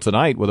be on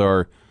tonight with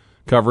our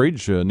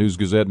coverage, News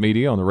Gazette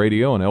Media on the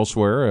radio and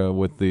elsewhere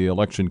with the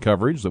election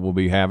coverage that we'll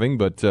be having.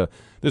 But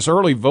this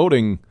early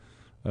voting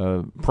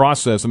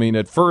process, I mean,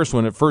 at first,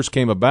 when it first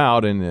came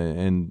about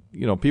and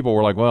people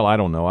were like, well, I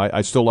don't know.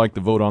 I still like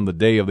to vote on the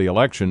day of the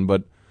election,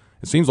 but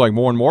it seems like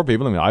more and more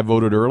people, I mean, I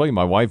voted early.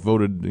 My wife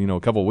voted, a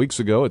couple of weeks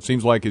ago. It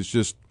seems like it's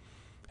just,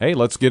 hey,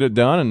 let's get it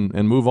done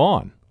and move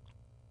on.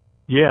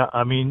 Yeah,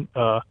 I mean,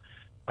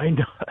 I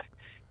know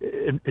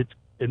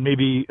it may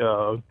be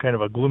kind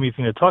of a gloomy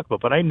thing to talk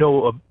about, but I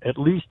know of at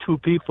least 2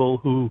 people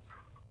who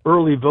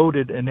early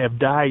voted and have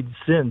died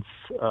since.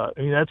 I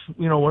mean, that's,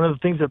 one of the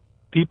things that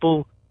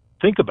people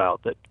think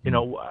about, that,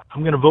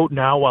 I'm going to vote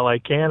now while I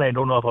can. I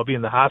don't know if I'll be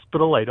in the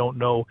hospital. I don't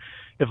know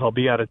if I'll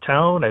be out of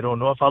town. I don't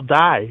know if I'll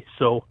die.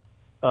 So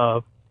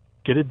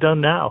get it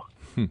done now.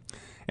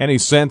 Any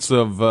sense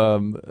of,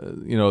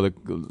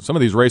 some of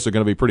these races are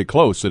going to be pretty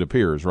close, it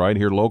appears, right?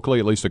 Here locally,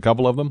 at least a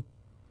couple of them?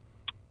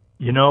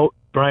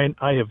 Brian,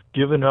 I have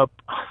given up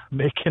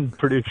making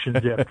predictions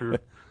after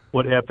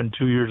what happened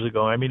 2 years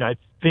ago. I mean, I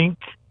think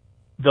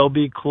they'll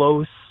be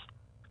close.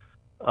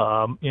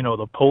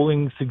 The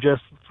polling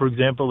suggests, for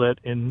example, that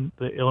in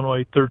the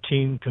Illinois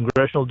 13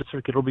 congressional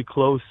district, it'll be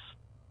close.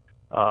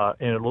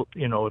 And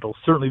it'll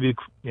certainly be,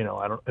 it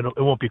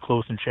won't be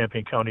close in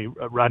Champaign County.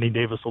 Rodney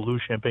Davis will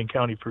lose Champaign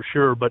County for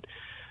sure, but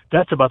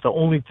that's about the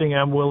only thing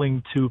I'm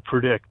willing to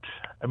predict.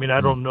 I mean,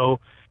 I don't know.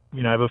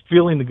 I have a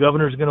feeling the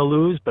governor's going to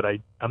lose, but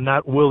I'm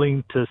not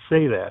willing to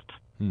say that.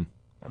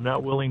 I'm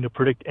not willing to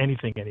predict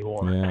anything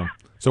anymore. Yeah.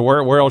 So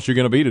where else are you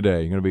going to be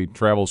today? You going to be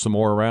travel some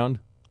more around?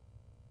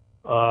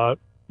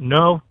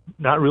 No,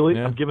 not really.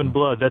 Yeah. I'm giving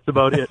blood. That's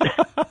about it.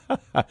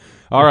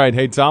 All right.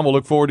 Hey, Tom, we'll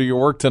look forward to your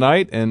work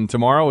tonight and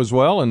tomorrow as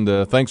well, and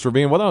thanks for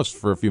being with us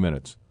for a few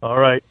minutes. All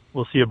right.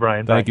 We'll see you,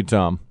 Brian. Thank you,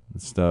 Tom.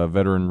 It's the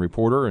veteran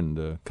reporter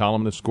and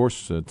columnist, of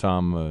course,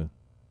 Tom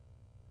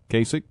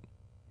Kasich.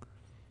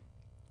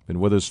 Been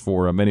with us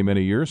for many,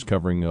 many years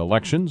covering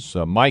elections.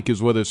 Mike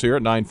is with us here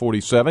at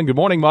 9:47. Good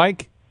morning,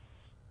 Mike.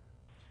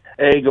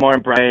 Hey, good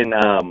morning, Brian.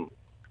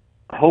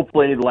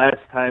 Hopefully the last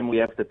time we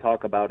have to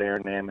talk about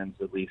Aaron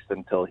Ammons, at least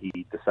until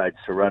he decides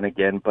to run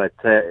again. But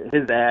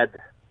his ad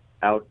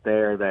out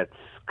there, that's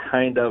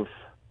kind of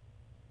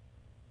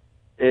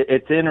 –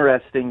 it's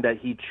interesting that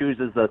he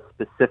chooses a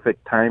specific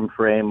time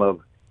frame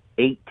of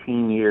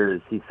 18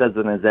 years. He says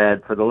in his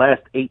ad, for the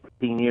last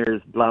 18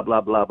 years, blah,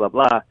 blah, blah, blah,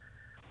 blah.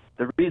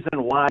 The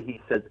reason why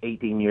he says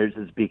 18 years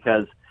is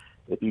because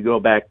if you go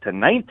back to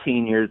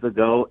 19 years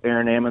ago,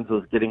 Aaron Ammons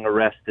was getting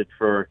arrested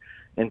for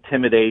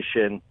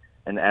intimidation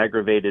and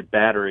aggravated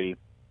battery.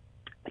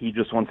 He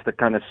just wants to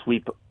kind of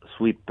sweep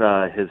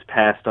his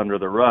past under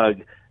the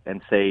rug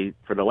and say,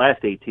 for the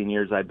last 18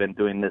 years, I've been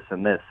doing this,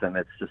 and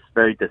it's just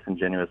very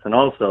disingenuous. And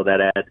also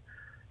that ad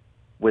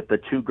with the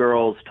two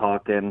girls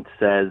talking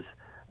says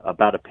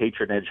about a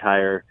patronage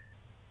hire,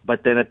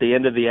 but then at the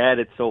end of the ad,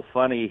 it's so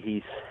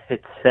funny,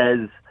 it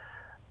says,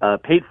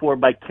 paid for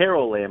by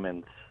Carol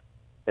Ammons.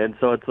 And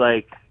so it's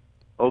like,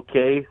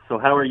 okay, so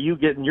how are you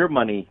getting your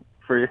money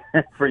for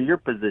for your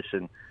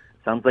position?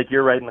 Sounds like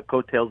you're riding the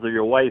coattails of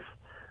your wife,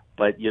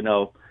 but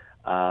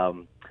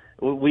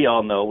we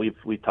all know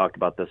we've talked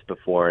about this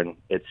before, and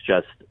it's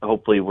just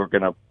hopefully we're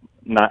going to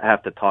not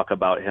have to talk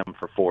about him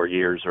for 4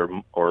 years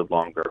or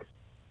longer.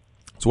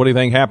 So what do you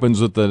think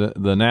happens at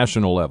the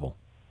national level?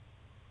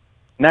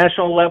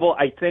 National level,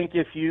 I think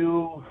if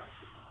you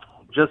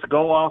just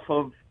go off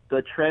of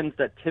the trends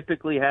that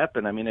typically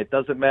happen, I mean, it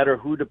doesn't matter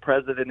who the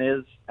president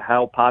is,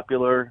 how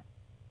popular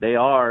they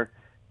are,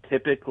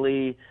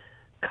 typically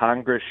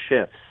Congress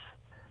shifts.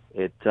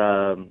 If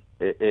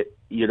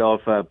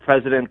a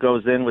president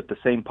goes in with the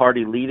same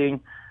party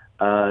leading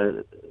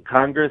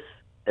Congress,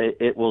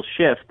 it will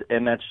shift,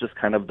 and that's just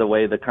kind of the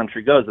way the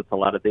country goes. It's a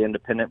lot of the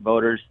independent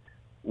voters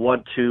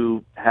want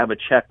to have a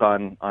check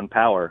on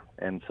power,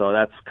 and so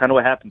that's kind of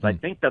what happens. I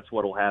think that's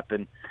what will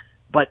happen,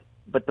 but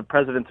the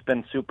president's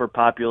been super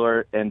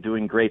popular and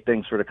doing great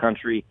things for the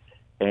country,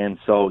 and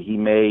so he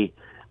may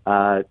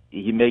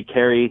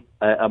carry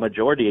a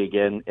majority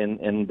again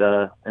in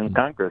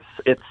Congress.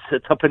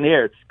 It's up in the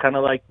air. It's kind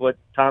of like what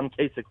Tom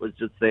Kasich was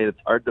just saying.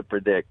 It's hard to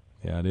predict.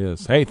 Yeah, it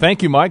is. Hey,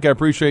 thank you, Mike. I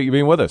appreciate you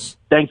being with us.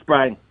 Thanks,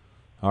 Brian.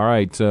 All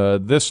right.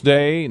 This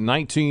day,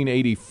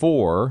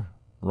 1984,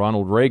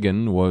 Ronald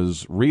Reagan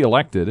was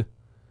reelected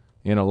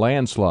in a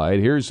landslide.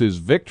 Here's his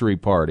victory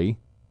party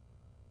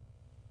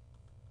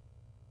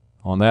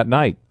on that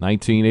night,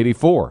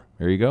 1984.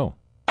 There you go.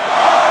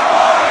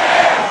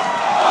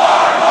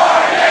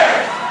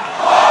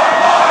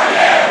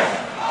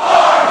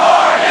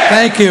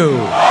 Thank you.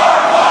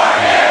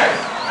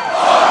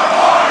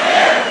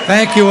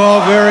 Thank you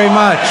all very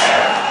much.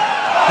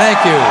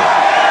 Thank you.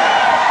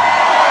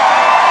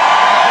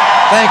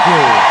 Thank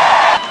you.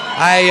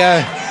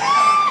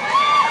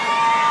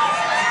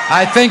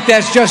 I think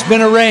that's just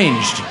been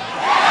arranged.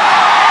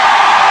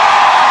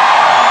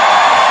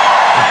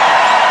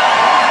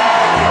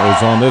 That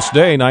was on this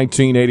day,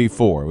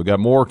 1984. We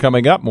got more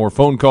coming up, more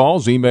phone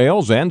calls,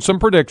 emails, and some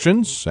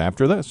predictions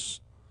after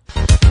this.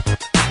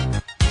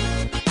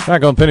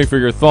 Back on Penny for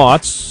Your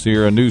Thoughts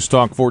here on News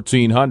Talk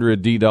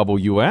 1400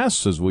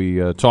 DWS as we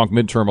talk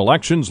midterm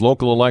elections,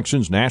 local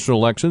elections, national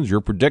elections,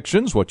 your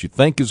predictions, what you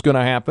think is going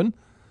to happen.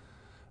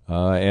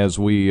 As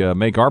we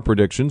make our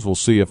predictions, we'll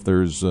see if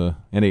there's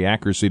any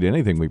accuracy to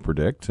anything we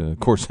predict. Of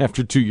course,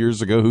 after 2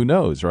 years ago, who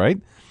knows, right?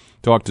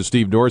 Talked to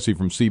Steve Dorsey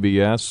from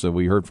CBS.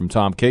 We heard from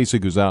Tom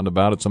Kasich, who's out and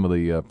about at some of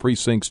the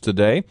precincts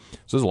today.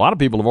 Says a lot of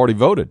people have already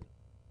voted.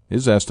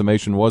 His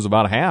estimation was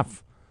about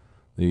half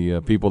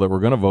the people that were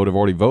going to vote have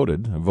already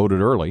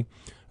voted early.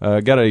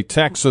 Got a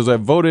text, says, I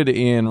voted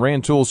in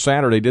Rantoul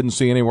Saturday, didn't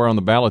see anywhere on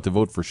the ballot to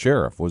vote for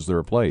sheriff. Was there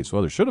a place?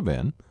 Well, there should have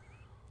been.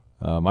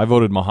 I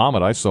voted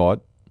Muhammad. I saw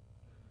it.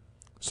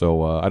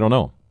 So I don't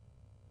know.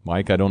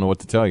 Mike, I don't know what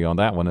to tell you on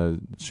that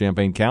one.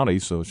 Champaign County,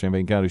 so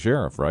Champaign County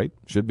Sheriff, right?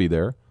 Should be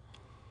there.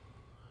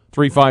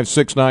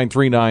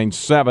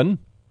 3569397.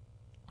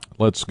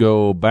 Let's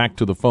go back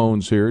to the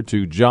phones here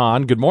to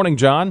John. Good morning,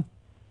 John.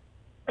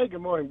 Hey,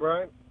 good morning,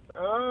 Brian.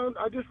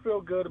 I just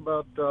feel good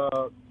about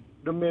the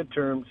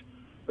midterms.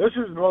 This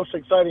is the most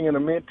exciting in the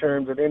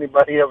midterms that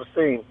anybody ever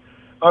seen.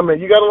 I mean,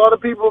 you got a lot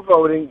of people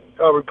voting,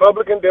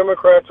 Republican,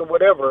 Democrats, or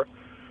whatever.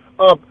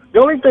 The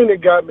only thing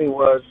that got me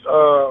was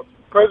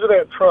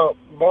President Trump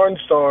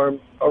barnstormed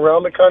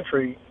around the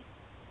country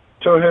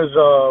to his,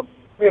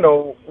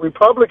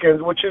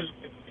 Republicans, which is,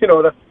 he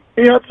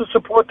has to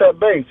support that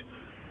base.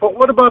 But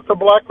what about the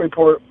black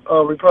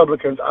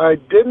Republicans? I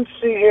didn't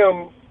see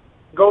him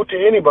go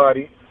to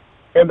anybody.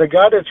 And the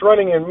guy that's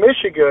running in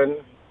Michigan,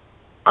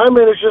 I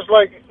mean, it's just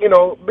like,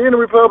 being a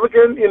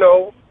Republican,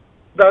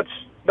 that's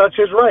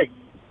his right.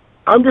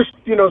 I'm just,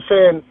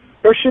 saying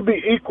there should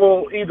be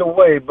equal either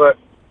way, but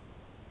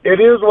it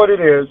is what it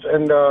is.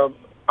 And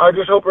I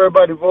just hope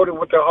everybody voted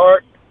with their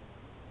heart.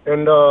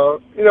 And,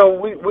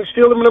 we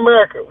still live in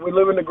America. We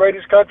live in the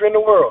greatest country in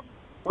the world.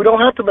 We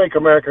don't have to make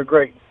America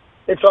great.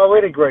 It's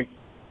already great.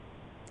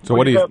 So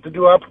what do you have to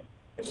do?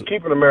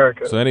 Keep in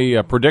America. So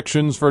any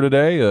predictions for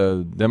today?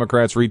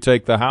 Democrats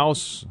retake the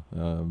House?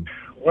 Well,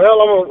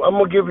 I'm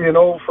gonna give you an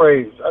old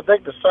phrase. I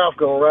think the South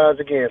gonna rise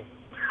again.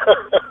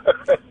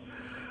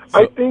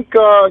 I think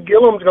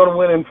Gillum's gonna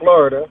win in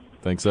Florida.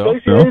 Think so?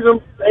 Stacey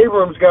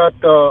Abrams got,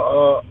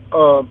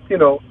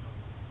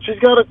 she's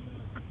got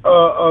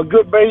a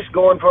good base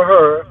going for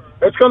her.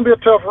 It's gonna be a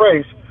tough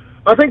race.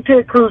 I think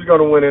Ted Cruz is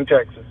gonna win in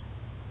Texas.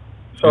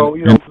 So,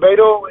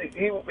 Beto,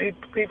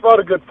 he fought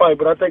a good fight,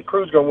 but I think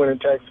Cruz going to win in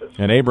Texas.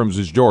 And Abrams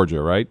is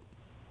Georgia, right?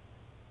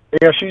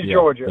 Yeah, she's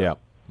Georgia. Yeah.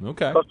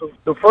 Okay.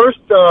 The first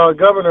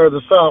governor of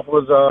the South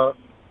was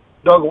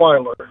Doug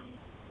Weiler.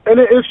 And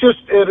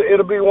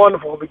it'll be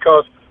wonderful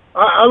because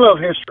I love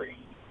history.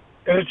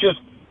 And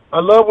I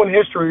love when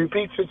history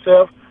repeats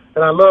itself,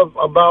 and I love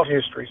about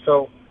history.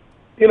 So,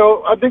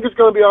 I think it's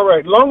going to be all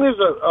right. As long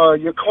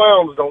as your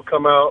clowns don't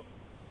come out.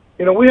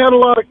 We had a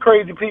lot of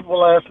crazy people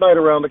last night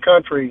around the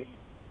country,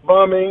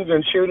 bombings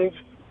and shootings.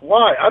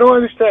 Why? I don't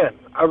understand.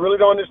 I really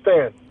don't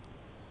understand.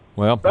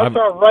 Well, that's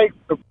our right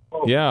to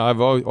vote. Yeah,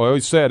 I've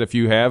always said if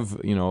you have,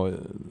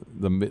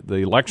 the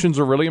elections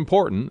are really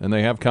important and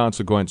they have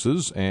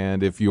consequences.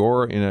 And if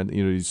you're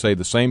you say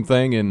the same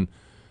thing in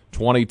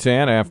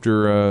 2010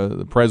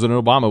 after President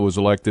Obama was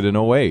elected in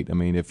 2008. I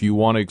mean, if you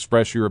want to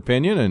express your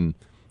opinion and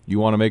you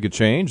want to make a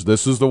change,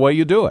 this is the way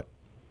you do it.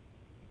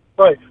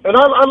 Right. And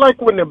I like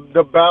when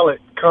the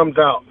ballot comes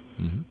out.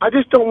 Mm-hmm. I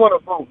just don't want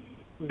to vote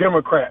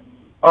Democrat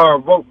or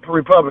vote for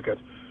Republicans.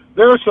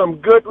 There are some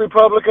good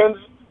Republicans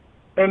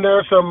and there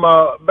are some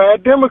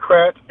bad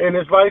Democrats, and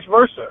it's vice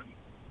versa.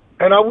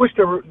 And I wish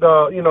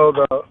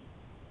the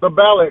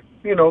ballot,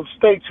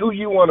 states who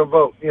you want to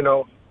vote,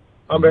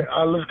 I mean,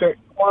 I look at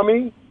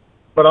Kwame,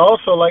 but I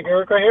also like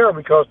Erica Hare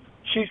because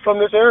she's from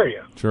this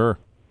area. Sure.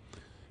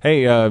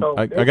 Hey, I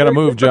got to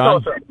move,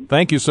 John.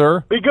 Thank you,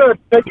 sir. Be good.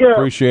 Take care.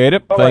 Appreciate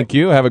it. All Thank right.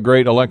 you. Have a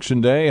great election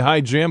day.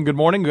 Hi, Jim. Good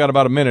morning. We got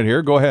about a minute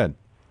here. Go ahead.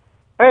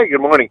 Hey,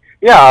 good morning.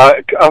 Yeah,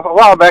 a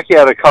while back you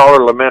had a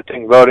caller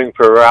lamenting voting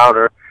for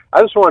Rauner.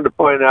 I just wanted to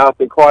point out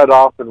that quite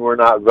often we're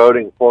not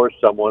voting for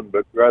someone,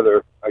 but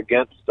rather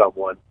against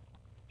someone.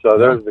 So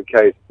there's the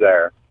case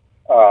there.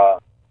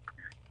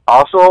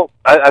 Also,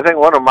 I think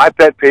one of my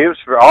pet peeves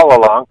for all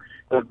along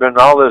has been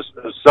all this,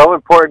 it's so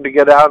important to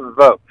get out and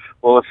vote.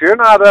 Well, if you're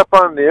not up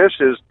on the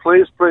issues,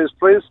 please, please,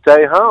 please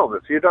stay home.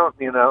 If you don't,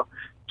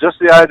 just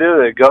the idea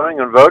that going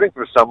and voting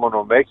for someone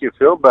will make you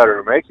feel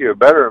better, make you a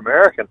better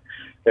American.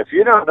 If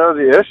you don't know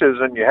the issues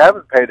and you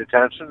haven't paid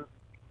attention,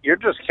 you're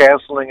just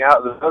canceling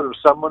out the vote of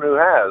someone who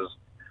has.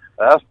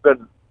 That's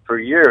been, for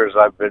years,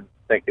 I've been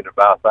thinking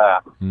about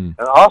that. And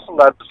also,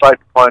 I'd just like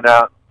to point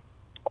out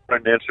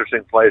what an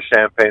interesting place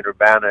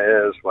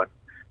Champaign-Urbana is when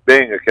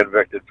being a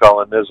convicted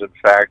felon is, in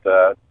fact,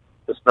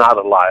 it's not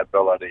a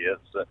liability.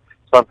 It's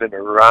something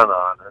to run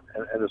on,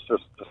 and it's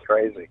just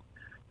crazy.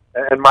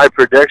 And my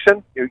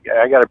prediction,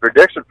 I got a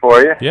prediction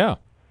for you. Yeah.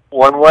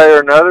 One way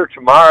or another,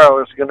 tomorrow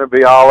it's going to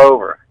be all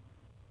over,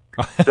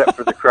 except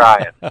for the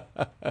crying.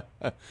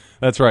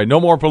 That's right. No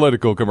more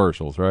political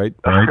commercials, right?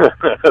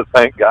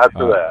 Thank God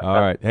for that. All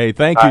right. Hey,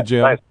 thank you,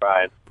 Jim. Thanks,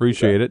 Brian.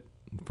 Appreciate it.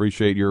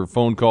 Appreciate your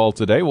phone call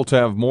today. We'll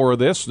have more of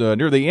this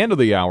near the end of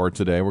the hour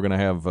today. We're going to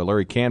have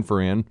Larry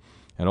Canfor in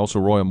and also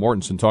Roy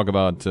Mortensen talk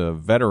about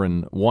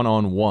Veteran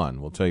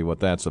One-on-One. We'll tell you what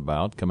that's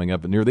about coming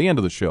up near the end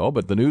of the show.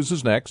 But the news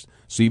is next.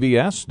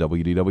 CBS,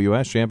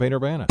 WDWS,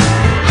 Champaign-Urbana.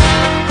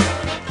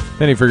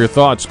 Penny for Your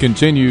Thoughts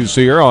continues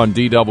here on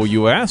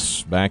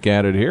DWS. Back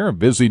at it here. A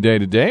busy day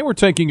today. We're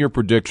taking your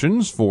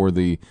predictions for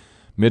the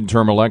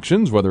midterm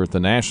elections, whether at the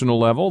national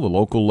level, the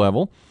local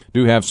level.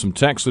 Do have some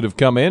texts that have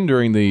come in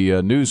during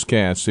the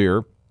newscasts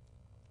here.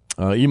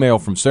 Email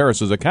from Sarah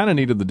says, I kind of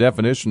needed the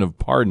definition of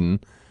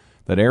pardon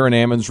that Aaron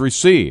Ammons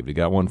received. He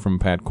got one from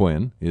Pat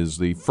Quinn. Is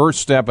the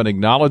first step an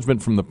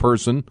acknowledgement from the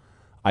person,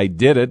 I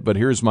did it, but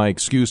here's my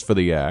excuse for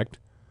the act.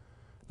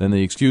 Then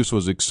the excuse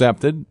was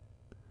accepted.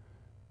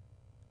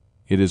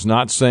 It is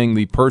not saying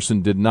the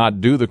person did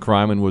not do the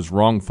crime and was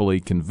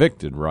wrongfully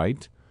convicted,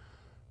 right?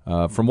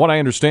 From what I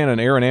understand,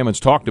 and Aaron Ammons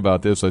talked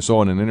about this, I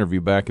saw in an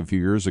interview back a few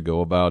years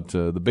ago about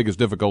the biggest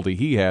difficulty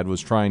he had was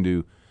trying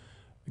to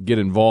get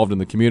involved in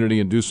the community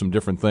and do some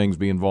different things,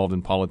 be involved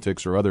in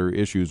politics or other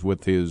issues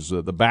with his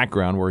the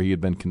background where he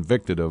had been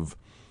convicted of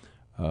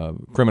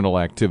criminal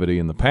activity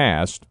in the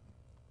past,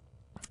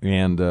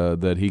 and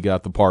that he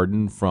got the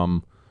pardon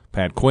from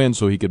Pat Quinn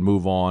so he could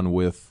move on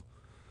with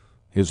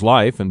his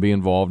life and be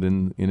involved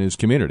in his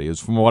community. Is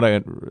from what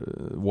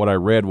I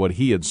read, what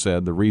he had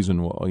said, the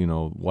reason,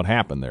 what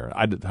happened there.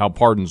 How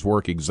pardons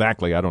work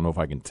exactly, I don't know if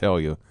I can tell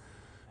you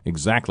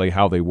exactly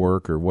how they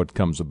work or what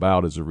comes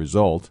about as a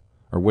result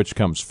or which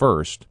comes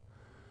first.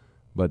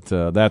 But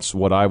that's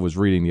what I was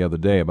reading the other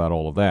day about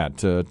all of that.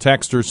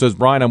 Texter says,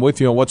 Brian, I'm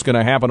with you on what's going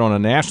to happen on a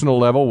national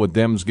level with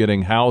Dems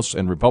getting House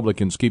and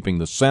Republicans keeping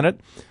the Senate.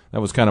 That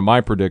was kind of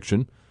my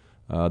prediction.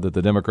 That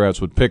the Democrats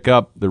would pick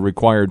up the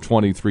required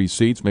 23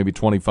 seats, maybe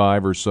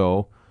 25 or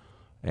so,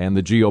 and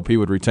the GOP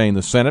would retain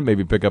the Senate,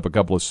 maybe pick up a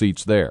couple of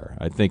seats there,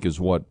 I think is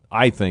what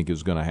I think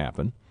is going to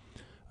happen.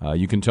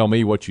 You can tell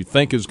me what you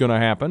think is going to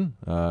happen,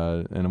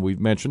 and we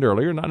mentioned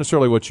earlier, not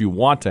necessarily what you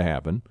want to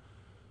happen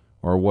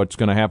or what's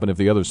going to happen if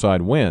the other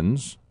side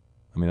wins.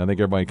 I mean, I think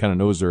everybody kind of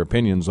knows their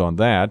opinions on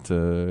that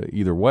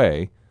either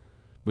way,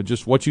 but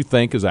just what you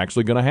think is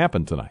actually going to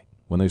happen tonight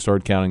when they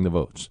start counting the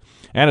votes.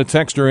 And a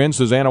texter in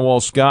says, Anna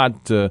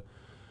Wall-Scott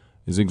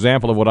is an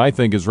example of what I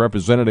think is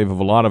representative of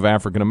a lot of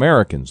African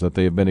Americans, that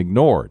they have been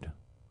ignored.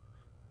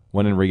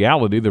 when in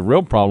reality the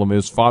real problem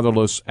is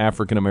fatherless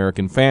African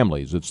American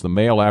families. It's the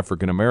male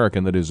African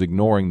American that is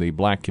ignoring the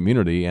black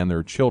community and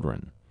their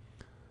children.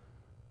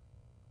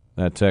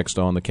 That text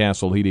on the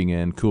Castle Heating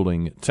and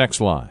Cooling text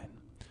line.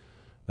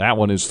 That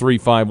one is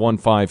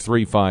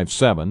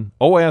 3515357.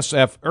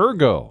 OSF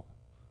Ergo,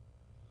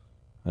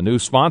 a new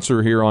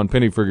sponsor here on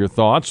Penny for Your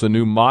Thoughts, a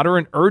new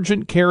modern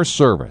urgent care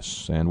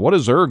service. And what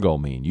does Ergo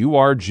mean?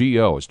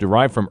 URGO. It's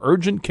derived from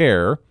urgent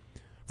care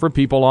for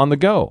people on the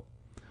go.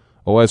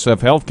 OSF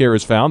Healthcare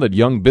has found that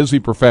young, busy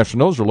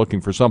professionals are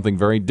looking for something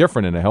very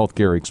different in a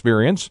healthcare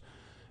experience.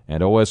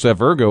 And OSF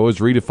Ergo is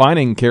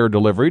redefining care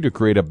delivery to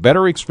create a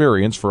better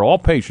experience for all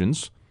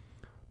patients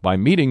by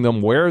meeting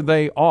them where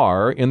they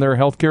are in their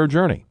healthcare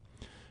journey.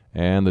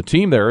 And the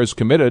team there is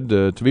committed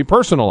to be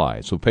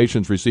personalized, so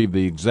patients receive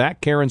the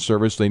exact care and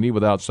service they need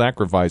without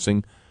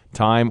sacrificing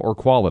time or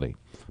quality.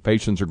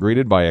 Patients are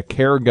greeted by a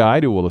care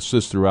guide who will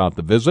assist throughout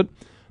the visit.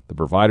 The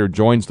provider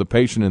joins the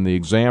patient in the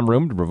exam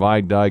room to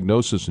provide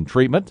diagnosis and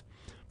treatment.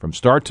 From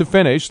start to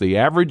finish, the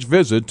average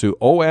visit to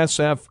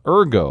OSF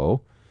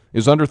Ergo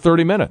is under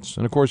 30 minutes.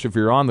 And, of course, if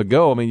you're on the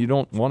go, you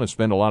don't want to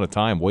spend a lot of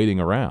time waiting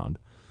around.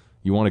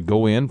 You want to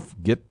go in,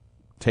 get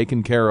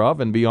taken care of,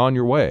 and be on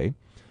your way.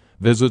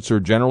 Visits are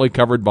generally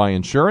covered by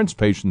insurance.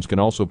 Patients can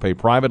also pay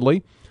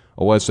privately.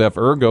 OSF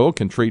Ergo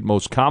can treat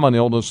most common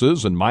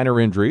illnesses and minor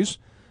injuries,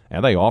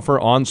 and they offer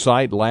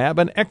on-site lab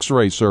and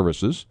x-ray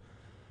services.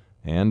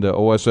 And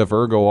OSF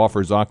Ergo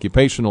offers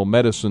occupational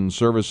medicine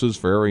services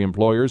for area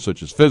employers,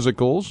 such as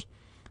physicals,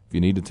 if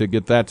you need to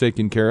get that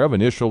taken care of,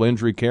 initial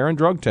injury care, and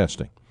drug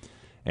testing.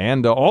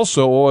 And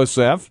also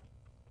OSF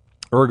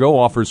Ergo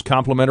offers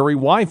complimentary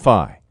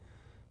Wi-Fi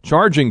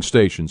charging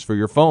stations for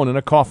your phone and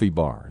a coffee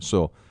bar.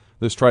 So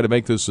let's try to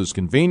make this as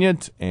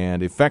convenient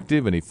and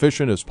effective and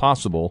efficient as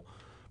possible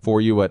for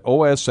you at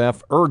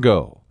OSF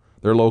Ergo.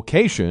 Their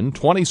location,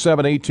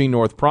 2718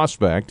 North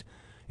Prospect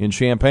in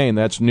Champaign.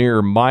 That's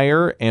near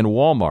Meijer and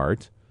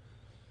Walmart.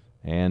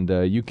 And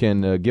you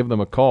can give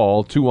them a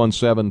call,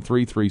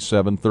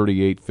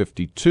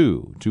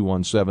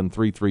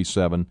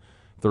 217-337-3852,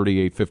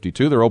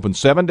 217-337-3852. They're open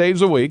 7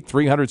 days a week,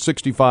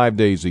 365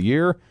 days a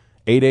year,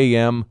 8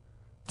 a.m.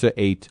 to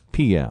 8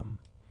 p.m.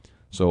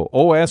 So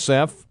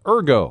OSF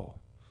Ergo.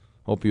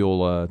 Hope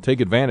you'll take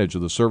advantage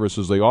of the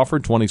services they offer.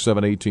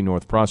 2718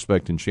 North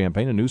Prospect in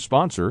Champaign, a new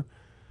sponsor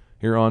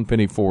here on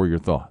Penny for Your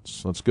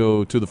Thoughts. Let's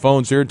go to the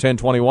phones here,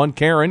 1021.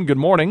 Karen, good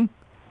morning.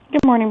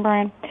 Good morning,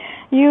 Brian.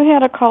 You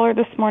had a caller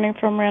this morning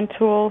from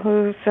Rantoul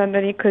who said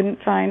that he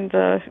couldn't find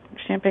the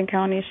Champaign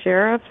County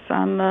sheriffs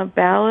on the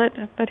ballot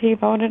that he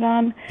voted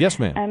on. Yes,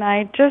 ma'am. And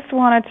I just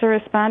wanted to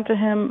respond to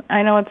him.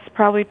 I know it's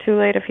probably too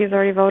late if he's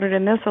already voted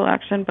in this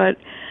election, but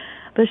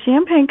the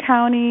Champaign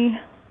County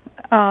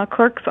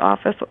clerk's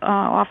office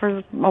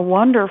offers a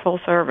wonderful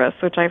service,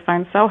 which I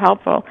find so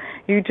helpful.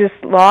 You just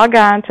log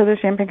on to the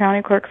Champaign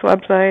County clerk's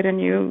website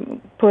and you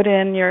put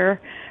in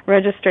your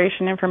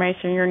registration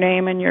information, your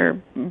name and your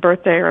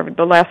birthday or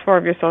the last four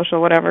of your social,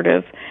 whatever it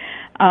is,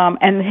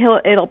 and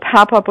it'll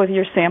pop up with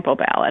your sample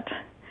ballot.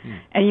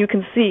 And you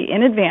can see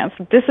in advance,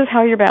 this is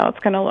how your ballot's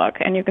going to look,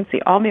 and you can see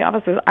all the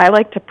offices. I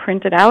like to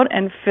print it out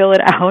and fill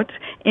it out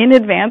in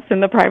advance in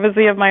the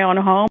privacy of my own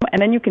home,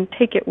 and then you can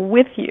take it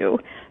with you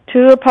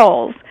to the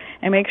polls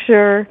and make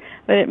sure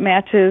that it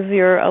matches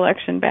your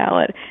election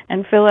ballot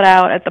and fill it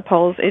out at the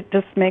polls. It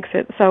just makes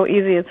it so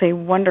easy. It's a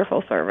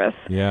wonderful service.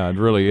 Yeah, it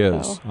really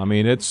is. So. I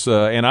mean, it's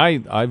and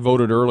I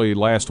voted early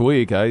last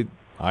week. I'm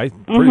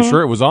pretty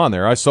sure it was on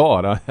there. I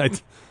saw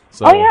it.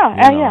 So,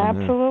 yeah,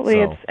 absolutely.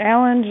 So. It's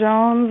Alan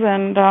Jones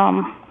and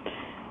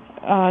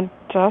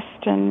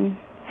Justin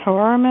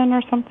Horman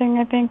or something,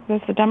 I think, was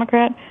the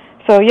Democrat.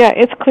 So, yeah,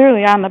 it's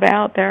clearly on the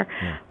ballot there.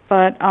 Yeah.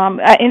 But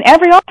in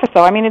every office,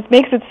 though, I mean, it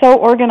makes it so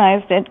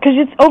organized because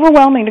it's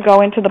overwhelming to go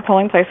into the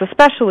polling place,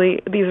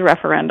 especially these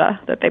referenda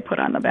that they put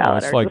on the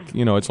ballot. Well,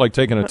 it's like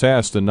taking a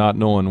test and not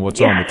knowing what's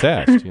on the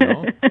test.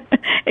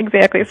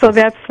 Exactly. So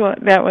that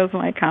was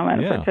my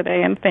comment for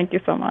today, and thank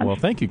you so much. Well,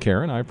 thank you,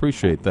 Karen. I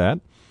appreciate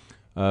that.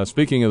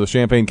 Speaking of the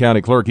Champaign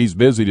County Clerk, he's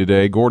busy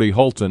today. Gordy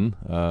Holton,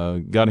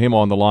 got him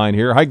on the line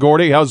here. Hi,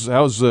 Gordy. How's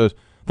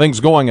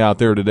things going out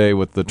there today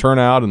with the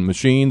turnout and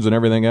machines and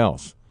everything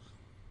else?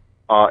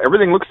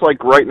 Everything looks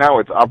like right now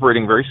it's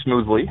operating very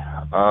smoothly. We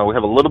have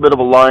a little bit of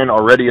a line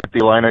already at the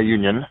Illini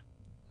Union,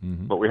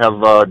 but we have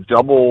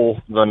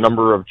double the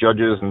number of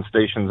judges and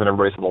stations and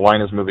everybody, so the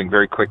line is moving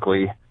very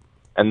quickly.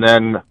 And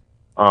then,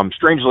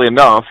 strangely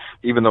enough,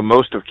 even though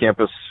most of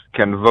campus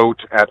can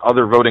vote at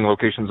other voting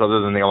locations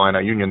other than the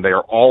Illini Union, they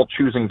are all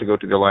choosing to go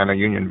to the Illini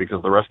Union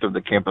because the rest of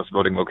the campus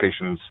voting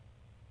locations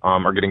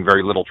are getting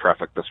very little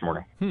traffic this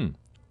morning.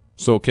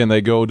 So can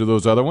they go to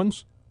those other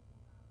ones?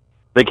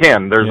 They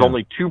can. There's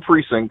only 2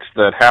 precincts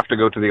that have to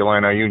go to the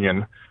Illini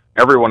Union.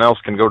 Everyone else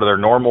can go to their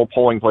normal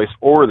polling place,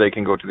 or they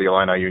can go to the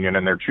Illini Union,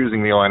 and they're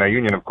choosing the Illini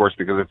Union, of course,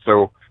 because it's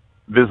so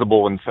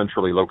visible and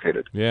centrally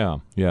located. Yeah,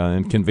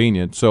 and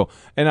convenient. So,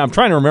 and I'm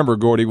trying to remember,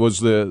 Gordy, was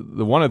the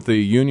one at the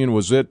Union,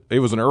 it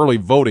was an early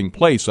voting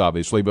place,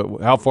 obviously,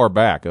 but how far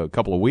back? A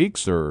couple of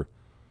weeks, or?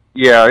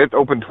 Yeah, it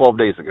opened 12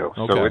 days ago.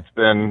 Okay. So it's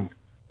been,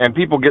 and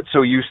people get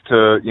so used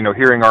to,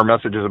 hearing our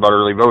messages about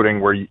early voting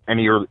where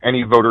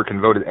any voter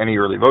can vote at any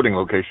early voting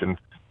location.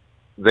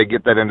 They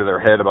get that into their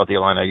head about the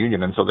Illini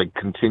Union, and so they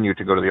continue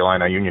to go to the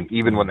Illini Union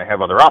even when they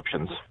have other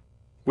options,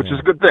 which is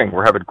a good thing.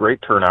 We're having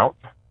great turnout,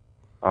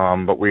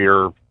 but we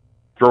are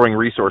throwing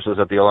resources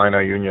at the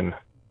Illini Union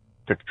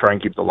to try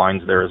and keep the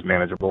lines there as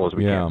manageable as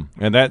we can.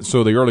 And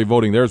so the early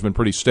voting there has been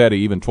pretty steady,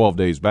 even 12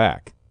 days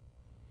back.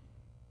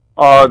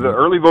 The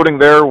early voting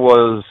there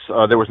was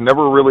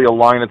never really a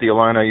line at the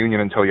Illini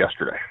Union until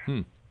yesterday.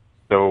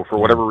 So for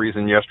whatever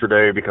reason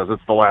yesterday, because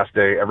it's the last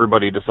day,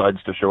 everybody decides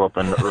to show up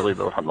and early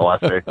vote on the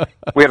last day.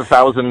 We had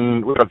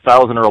 1,000 or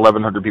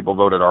 1,100 people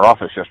vote at our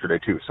office yesterday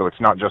too. So it's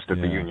not just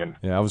at the union.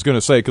 Yeah, I was going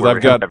to say, because I've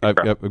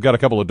got a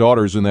couple of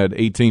daughters in that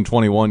 18,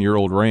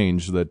 21-year-old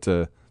range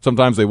that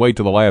sometimes they wait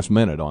to the last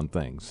minute on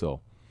things.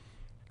 So.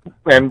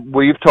 And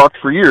we've talked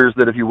for years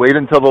that if you wait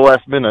until the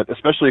last minute,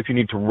 especially if you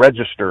need to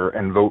register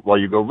and vote while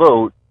you go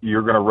vote,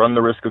 you're going to run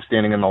the risk of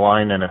standing in the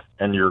line,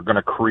 and you're going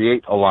to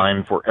create a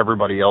line for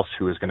everybody else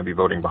who is going to be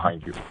voting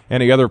behind you.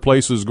 Any other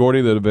places,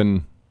 Gordy, that have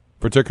been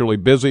particularly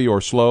busy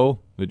or slow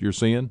that you're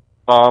seeing?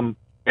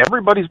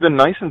 Everybody's been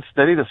nice and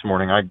steady this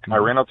morning. I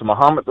ran out to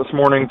Mahomet this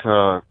morning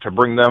to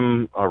bring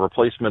them a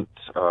replacement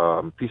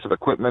piece of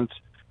equipment.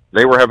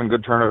 They were having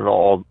good turnout at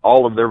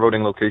all of their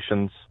voting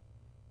locations.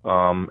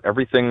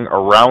 Everything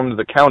around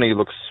the county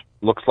looks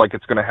like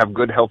it's going to have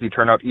good, healthy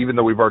turnout, even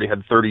though we've already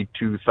had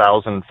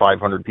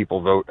 32,500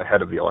 people vote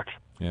ahead of the election.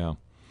 Yeah.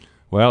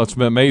 Well, it's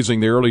been amazing,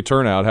 the early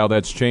turnout, how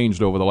that's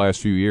changed over the last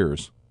few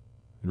years.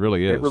 It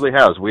really is. It really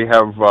has. We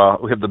have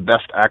the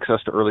best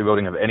access to early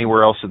voting of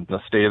anywhere else in the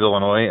state of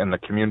Illinois, and the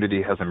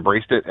community has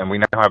embraced it, and we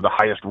now have the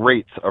highest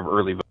rates of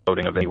early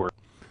voting of anywhere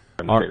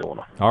in the state of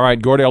Illinois. All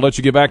right, Gordy, I'll let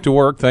you get back to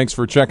work. Thanks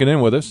for checking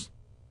in with us.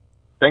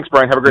 Thanks,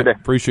 Brian. Have a great day.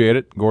 Appreciate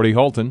it. Gordy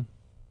Holton,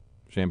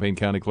 Champaign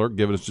County Clerk,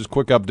 giving us just a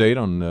quick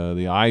update on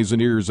the eyes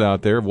and ears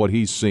out there of what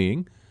he's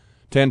seeing.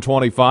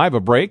 10:25, a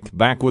break.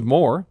 Back with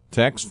more.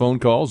 Text, phone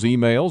calls,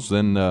 emails.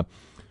 Then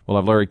we'll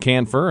have Larry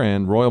Canfer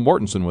and Royal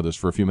Mortensen with us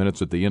for a few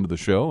minutes at the end of the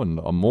show, and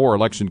more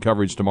election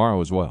coverage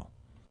tomorrow as well.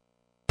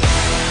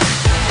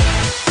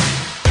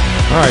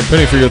 All right,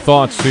 Penny, for your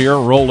thoughts here,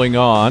 rolling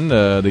on.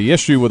 The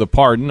issue with a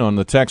pardon on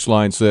the text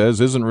line says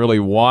isn't really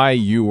why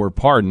you were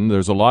pardoned.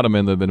 There's a lot of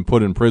men that have been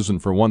put in prison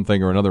for one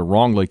thing or another,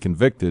 wrongly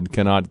convicted,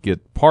 cannot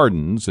get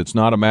pardons. It's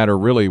not a matter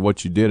really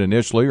what you did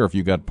initially or if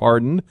you got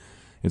pardoned.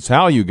 It's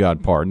how you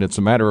got pardoned. It's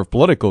a matter of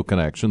political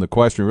connection. The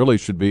question really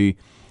should be,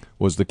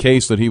 was the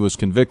case that he was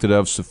convicted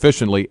of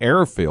sufficiently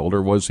air-filled,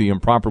 or was he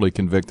improperly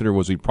convicted, or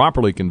was he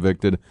properly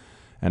convicted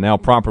and now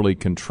properly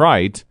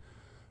contrite?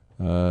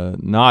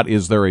 Not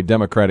is there a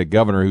Democratic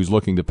governor who's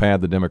looking to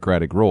pad the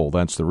Democratic role.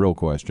 That's the real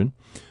question.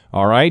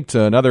 All right,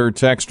 another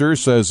texter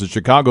says the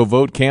Chicago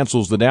vote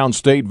cancels the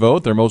downstate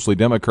vote. They're mostly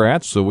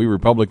Democrats, so we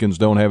Republicans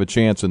don't have a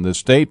chance in this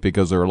state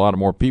because there are a lot of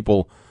more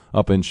people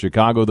up in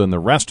Chicago than the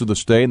rest of the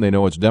state, and they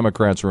know it's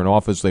Democrats are in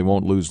office. They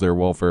won't lose their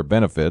welfare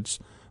benefits.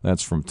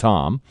 That's from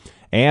Tom.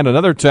 And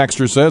another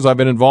texter says, I've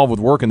been involved with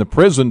work in the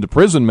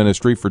prison-to-prison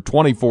ministry for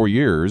 24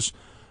 years.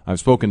 I've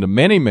spoken to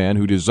many men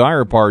who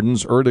desire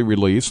pardons, early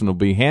release, and will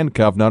be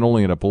handcuffed not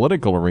only in a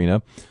political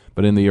arena,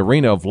 but in the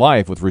arena of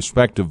life with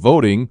respect to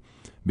voting,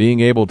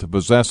 being able to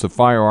possess a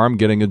firearm,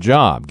 getting a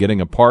job.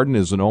 Getting a pardon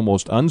is an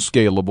almost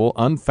unscalable,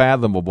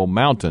 unfathomable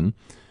mountain,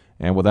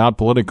 and without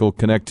political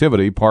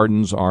connectivity,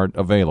 pardons aren't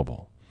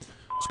available.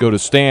 Let's go to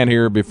Stan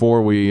here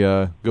before we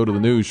go to the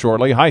news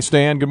shortly. Hi,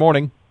 Stan. Good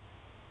morning.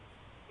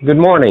 Good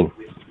morning.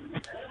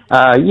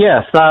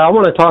 Yes, I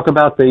want to talk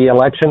about the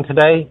election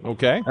today.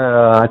 Okay.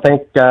 I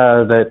think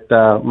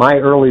that my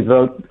early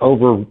vote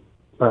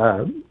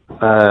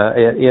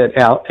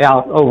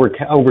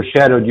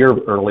overshadowed your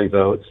early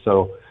vote,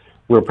 so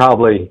we're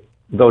probably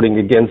voting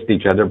against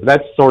each other. But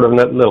that's sort of a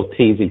little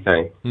teasy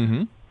thing.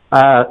 Mm-hmm.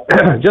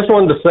 Just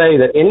wanted to say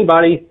that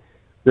anybody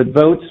that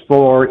votes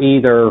for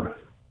either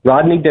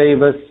Rodney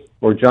Davis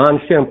or John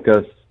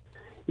Shimkus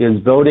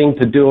is voting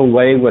to do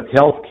away with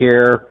health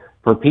care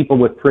for people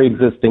with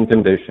pre-existing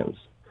conditions.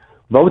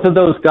 Both of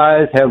those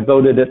guys have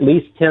voted at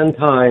least 10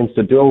 times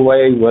to do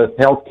away with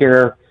health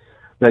care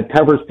that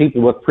covers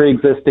people with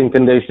pre-existing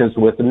conditions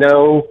with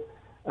no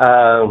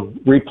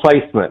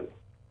replacement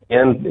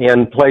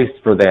in place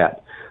for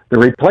that. The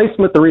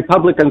replacement the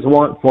Republicans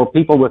want for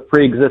people with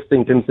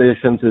pre-existing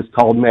conditions is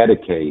called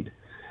Medicaid.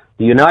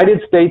 The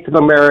United States of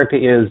America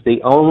is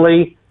the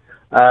only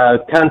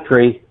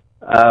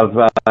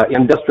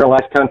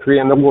industrialized country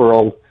in the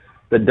world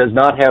that does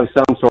not have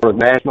some sort of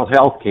national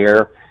health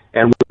care,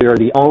 and we are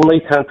the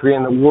only country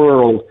in the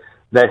world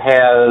that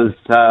has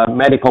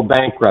medical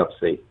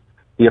bankruptcy.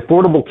 The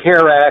Affordable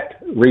Care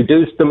Act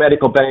reduced the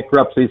medical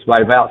bankruptcies by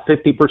about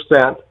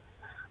 50%,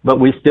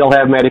 but we still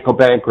have medical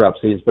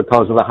bankruptcies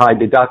because of the high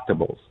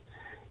deductibles.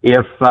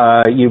 If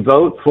you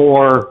vote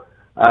for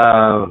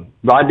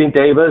Rodney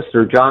Davis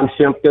or John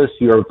Shimkus,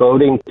 you're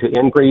voting to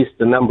increase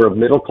the number of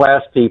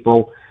middle-class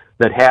people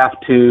that have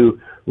to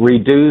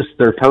reduce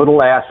their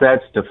total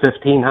assets to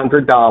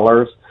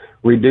 $1,500,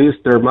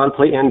 reduced their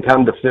monthly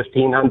income to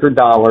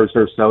 $1,500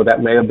 or so.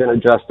 That may have been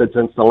adjusted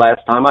since the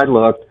last time I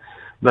looked,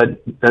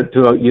 but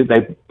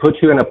they put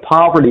you in a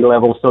poverty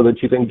level so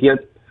that you can get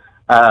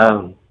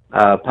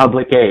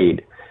public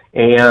aid.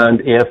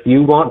 And if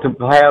you want to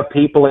have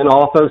people in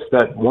office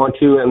that want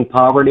you in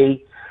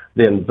poverty,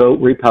 then vote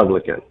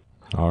Republican.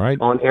 All right.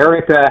 On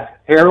Erica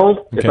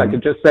Harold, if I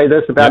could just say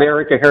this about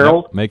Erica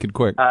Harold. Make it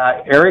quick.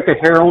 Erica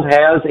Harold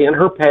has, in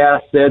her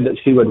past, said that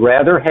she would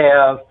rather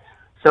have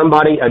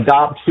somebody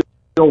adopt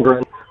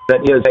children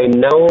that is a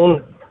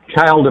known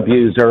child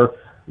abuser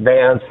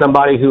than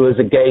somebody who is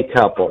a gay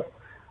couple.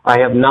 I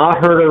have not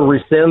heard her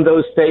rescind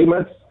those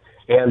statements,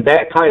 and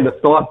that kind of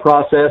thought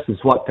process is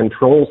what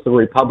controls the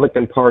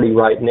Republican Party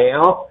right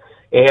now.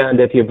 And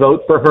if you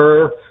vote for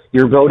her,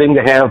 you're voting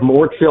to have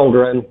more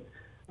children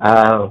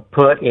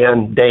put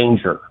in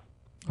danger.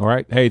 All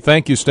right. Hey,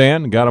 thank you,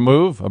 Stan. Got to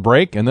move. A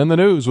break, and then the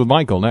news with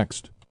Michael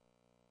next.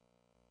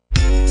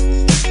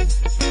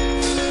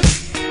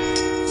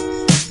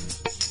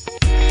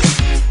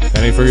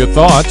 Penny for your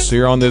thoughts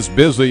here on this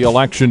busy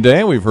election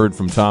day. We've heard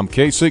from Tom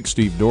Kasich,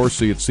 Steve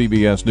Dorsey at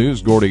CBS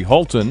News, Gordy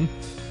Holton,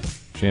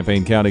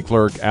 Champaign County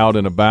Clerk, out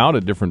and about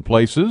at different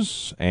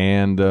places.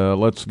 And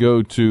let's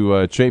go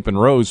to Chapin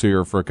Rose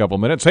here for a couple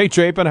minutes. Hey,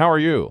 Chapin, how are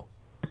you?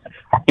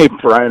 Hey,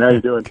 Brian, how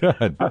you doing?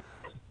 Good.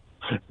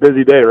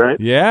 Busy day, right?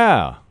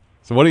 Yeah.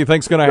 So what do you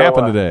think's going to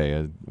happen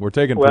today? We're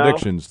taking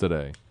predictions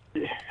today.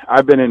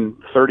 I've been in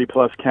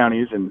 30-plus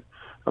counties and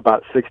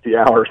about 60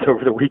 hours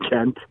over the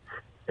weekend,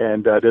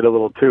 and did a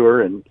little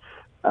tour, and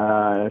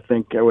I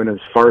think I went as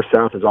far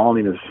south as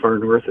Alney and as far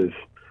north as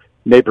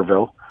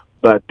Naperville.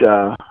 But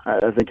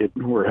I think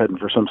we're heading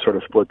for some sort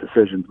of split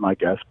decision, my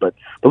guess. But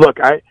look,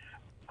 I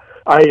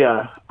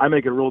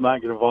make a rule not to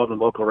get involved in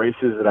local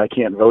races that I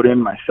can't vote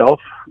in myself,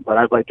 but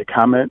I'd like to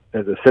comment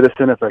as a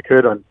citizen, if I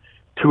could, on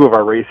two of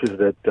our races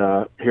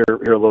that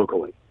here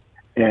locally.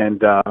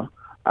 And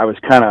I was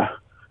kind of,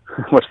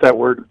 what's that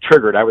word,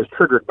 triggered. I was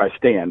triggered by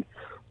Stan.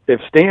 If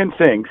Stan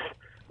thinks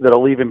that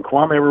leaving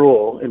Kwame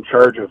Rule in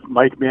charge of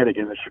Mike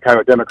Madigan, the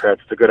Chicago Democrats,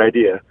 is a good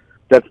idea,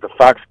 that's the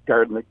Fox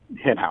Garden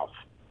hen house.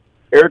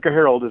 Erica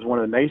Harold is one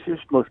of the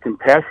nicest, most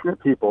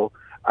compassionate people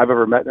I've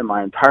ever met in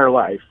my entire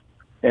life.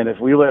 And if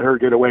we let her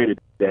get away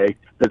today,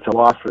 that's a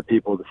loss for the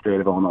people of the state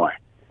of Illinois.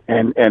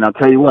 And I'll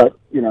tell you what,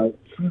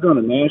 she's on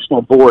a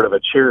national board of a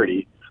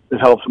charity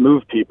that helps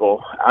move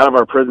people out of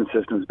our prison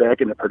systems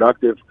back into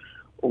productive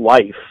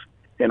life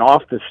and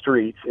off the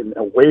streets and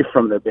away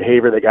from the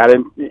behavior that got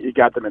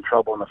them in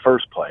trouble in the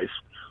first place.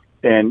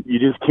 And you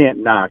just can't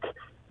knock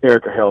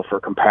Erica Hill for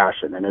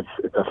compassion. And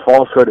it's a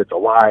falsehood, it's a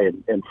lie,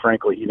 and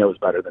frankly, he knows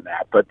better than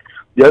that. But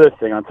the other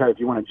thing, I'll tell you, if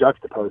you want to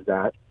juxtapose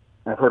that,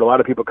 I've heard a lot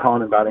of people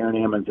calling about Aaron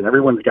Ammons, and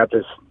everyone's got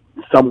this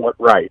somewhat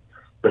right.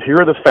 But here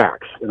are the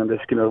facts, and I'm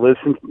just going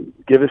to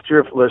give this to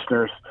your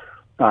listeners,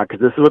 because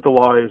this is what the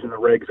law is and the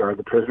regs are,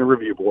 the Prisoner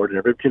Review Board, and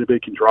everybody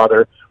can draw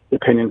their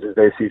opinions as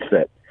they see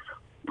fit.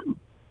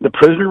 The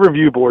Prisoner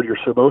Review Board, you're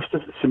supposed to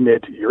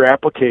submit your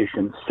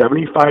application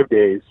 75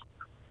 days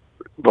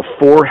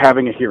before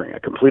having a hearing, a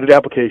completed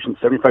application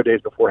 75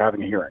 days before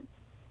having a hearing.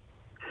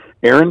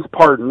 Aaron's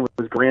pardon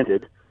was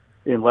granted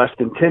in less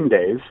than 10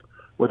 days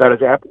without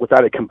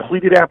a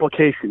completed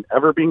application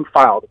ever being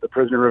filed at the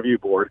Prisoner Review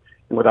Board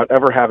and without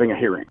ever having a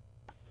hearing.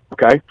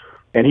 Okay?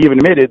 And he even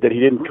admitted that he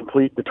didn't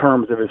complete the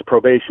terms of his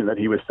probation that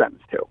he was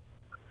sentenced to.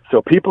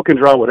 So people can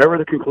draw whatever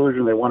the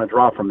conclusion they want to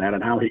draw from that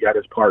and how he got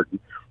his pardon.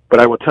 But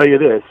I will tell you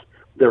this,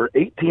 there were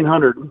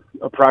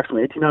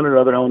approximately 1,800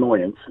 other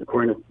Illinoisans,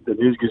 according to the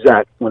News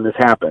Gazette when this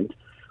happened,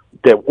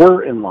 that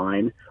were in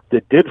line,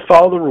 that did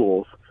follow the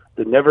rules,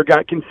 that never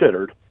got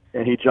considered,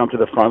 and he jumped to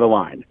the front of the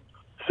line.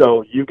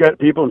 So you've got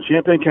people in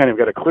Champaign County who've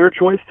got a clear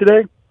choice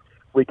today.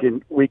 We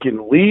can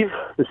leave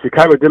the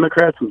Chicago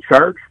Democrats in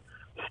charge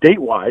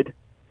statewide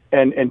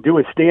and do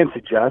as Stan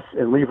suggests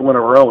and leave one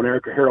of our own,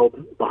 Erica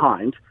Harold,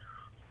 behind.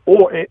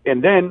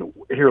 And then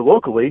here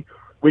locally,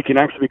 we can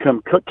actually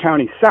become Cook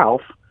County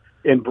South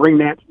and bring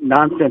that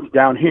nonsense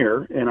down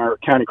here in our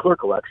county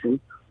clerk election,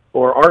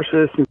 or our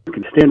citizens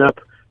can stand up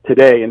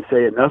today and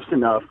say enough's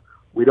enough.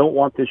 We don't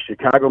want this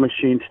Chicago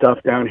machine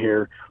stuff down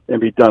here, and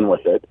be done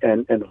with it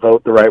and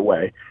vote the right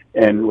way.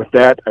 And with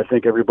that, I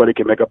think everybody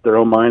can make up their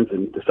own minds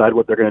and decide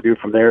what they're going to do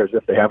from there as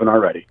if they haven't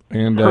already.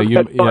 And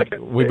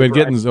we've been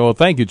getting, well,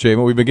 thank you,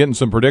 Chapin. We've been getting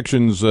some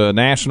predictions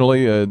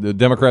nationally. The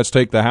Democrats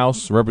take the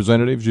House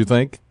representatives, you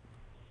think?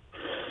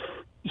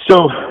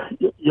 So,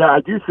 yeah, I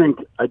do think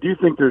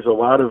there's a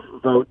lot of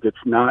vote that's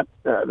not,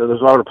 there's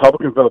a lot of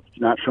Republican vote that's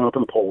not showing up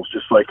in the polls,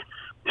 just like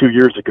 2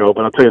 years ago.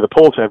 But I'll tell you, the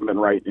polls haven't been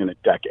right in a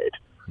decade.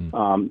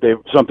 They've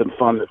something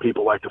fun that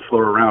people like to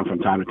float around from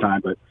time to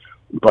time,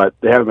 but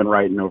they haven't been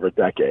right in over a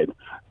decade.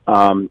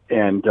 And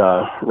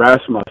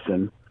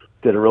Rasmussen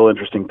did a real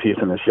interesting piece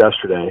on this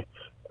yesterday.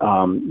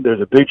 There's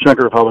a big chunk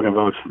of Republican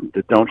votes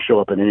that don't show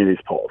up in any of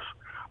these polls.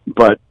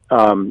 But,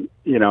 and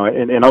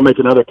I'll make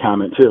another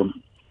comment too.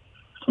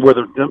 Where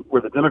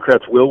the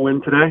Democrats will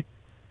win today,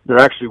 they're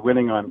actually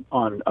winning on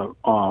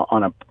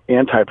an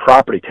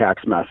anti-property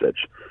tax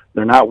message.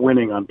 They're not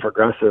winning on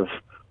progressive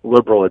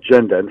liberal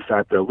agenda. In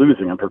fact, they're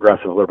losing on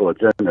progressive liberal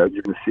agenda.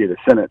 You can see the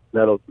Senate.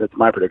 That's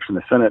my prediction.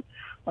 The Senate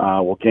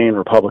will gain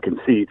Republican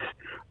seats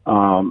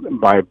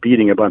by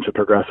beating a bunch of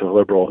progressive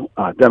liberal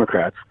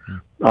Democrats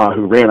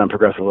who ran on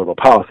progressive liberal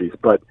policies.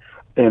 But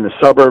in the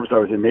suburbs, I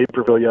was in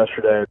Naperville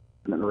yesterday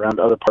and around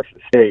other parts of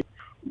the state.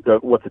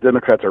 What the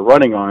Democrats are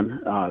running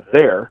on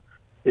there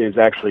is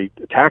actually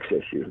tax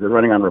issues. They're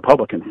running on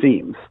Republican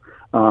themes.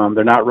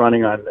 They're not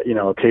running on,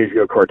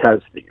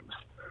 Ocasio-Cortez themes.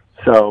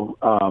 So,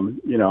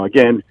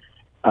 again,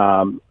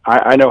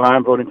 I know how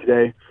I'm voting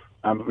today.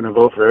 I'm going to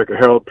vote for Erica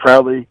Harold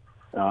proudly,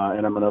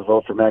 and I'm going to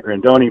vote for Matt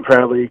Grandoni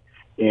proudly,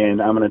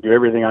 and I'm going to do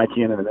everything I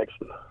can in the next,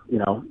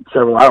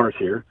 several hours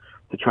here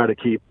to try to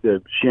keep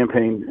the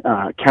Champaign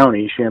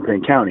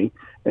County,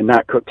 and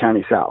not Cook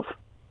County South.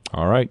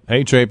 All right.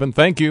 Hey, Chapin,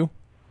 thank you.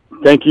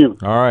 Thank you.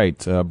 All right,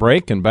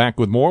 break and back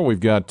with more. We've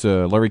got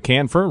Larry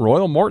Canfer,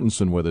 Royal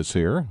Mortensen with us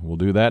here. We'll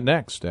do that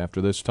next after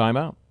this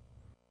timeout.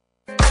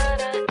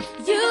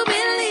 You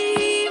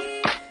believe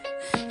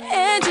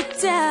and you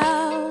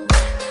doubt.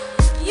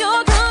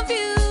 You're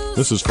confused.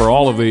 This is for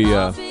all of the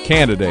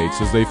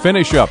candidates as they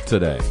finish up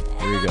today.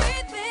 Here you go.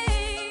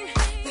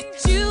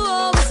 You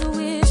always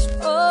wish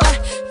for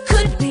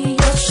could be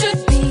yours,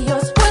 should be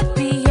yours, would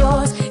be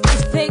yours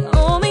if they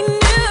only knew.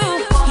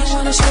 You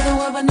wanna show the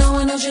world, but no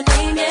one knows your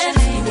name yet.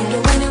 You can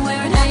go anywhere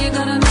and how you're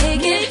gonna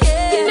make it.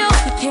 You know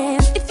you can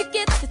if you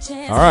get the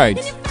chance. All right.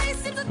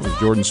 That was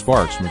Jordan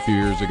Sparks from a few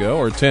years ago,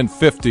 or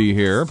 10:50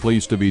 here.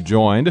 Pleased to be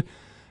joined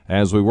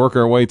as we work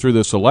our way through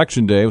this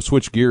election day. We'll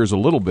switch gears a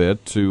little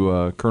bit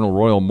to Colonel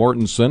Royal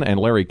Mortensen and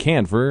Larry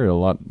Canfer. A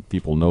lot of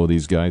people know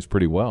these guys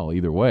pretty well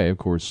either way. Of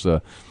course,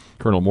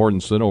 Colonel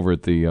Mortensen over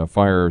at the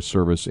Fire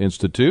Service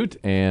Institute,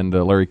 and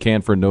Larry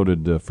Canfer,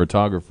 noted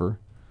photographer.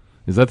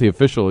 Is that the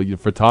official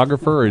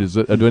photographer, or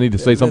do I need to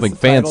say something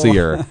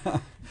fancier?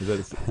 Is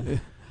that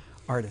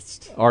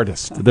artist.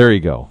 Artist. There you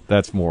go.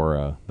 That's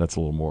more. That's a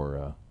little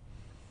more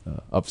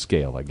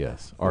upscale, I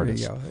guess.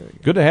 Artist. There you go.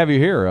 Good to have you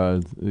here.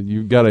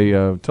 You've got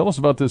a tell us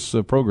about this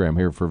program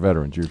here for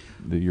veterans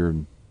that you're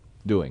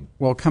doing.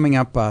 Well, coming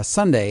up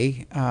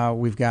Sunday,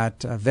 we've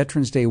got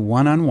Veterans Day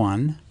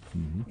One-on-One,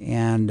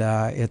 and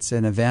it's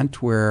an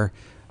event where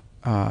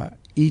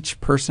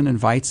each person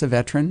invites a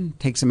veteran,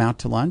 takes them out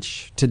to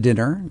lunch, to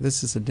dinner.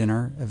 This is a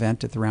dinner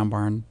event at the Round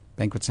Barn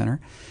Banquet Center,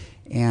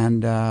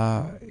 and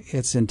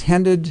it's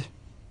intended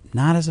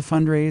not as a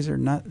fundraiser,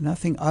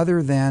 nothing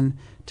other than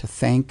to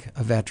thank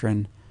a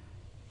veteran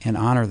and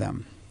honor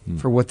them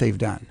for what they've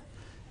done.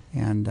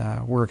 And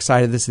we're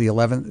excited. This is the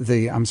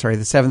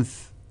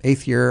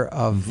 8th year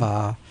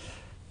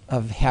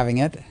of having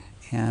it,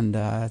 and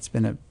it's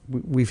been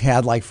we've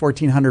had like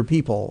 1,400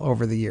 people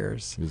over the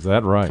years. Is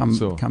that right?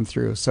 Come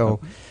through. So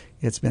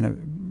it's been a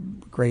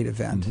great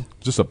event. Is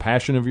this a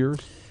passion of yours?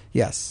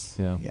 Yes.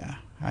 Yeah.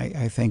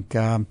 I think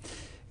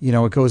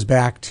it goes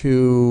back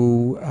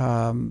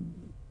to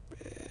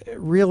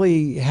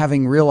really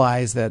having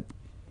realized that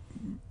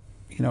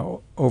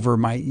over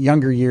my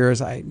younger years,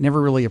 I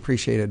never really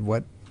appreciated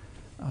what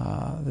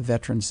the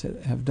veterans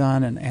have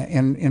done,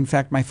 and in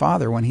fact, my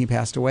father, when he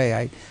passed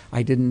away,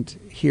 I didn't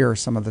hear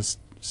some of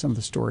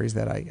the stories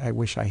that I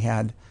wish I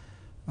had.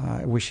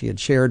 I wish he had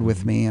shared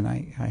with me, and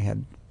I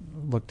had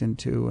looked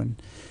into,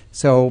 and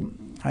so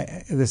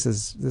this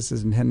is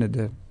intended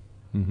to,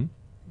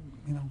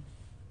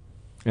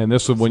 And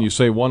this will, when you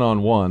say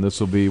one-on-one,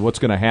 this will be what's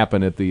going to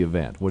happen at the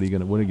event. What are you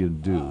going to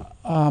do?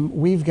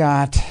 We've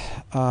got.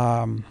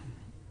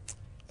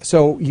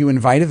 So you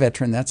invite a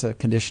veteran. That's a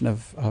condition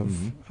of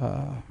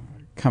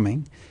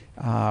coming.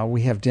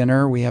 We have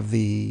dinner. We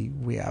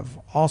have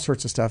all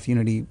sorts of stuff.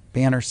 Unity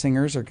Banner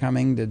singers are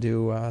coming to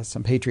do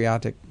some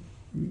patriotic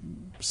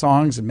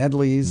songs and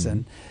medleys,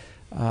 and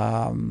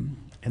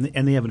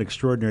they have an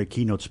extraordinary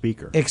keynote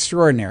speaker.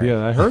 Extraordinary.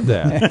 Yeah, I heard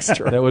that.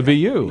 That would be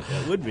you.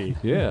 That would be.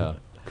 Yeah.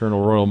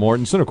 Colonel Royal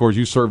Mortensen, of course,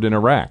 you served in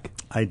Iraq.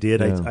 I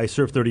did. Yeah. I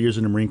served 30 years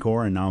in the Marine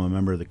Corps, and now I'm a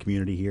member of the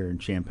community here in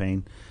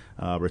Champaign.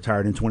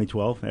 Retired in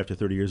 2012 after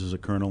 30 years as a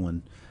colonel.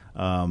 And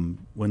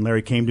when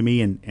Larry came to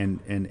me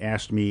and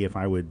asked me if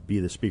I would be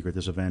the speaker at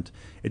this event,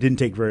 it didn't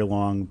take very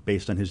long,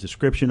 based on his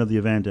description of the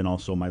event and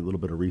also my little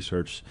bit of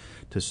research,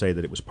 to say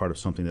that it was part of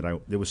something I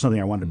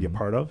wanted to be a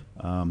part of.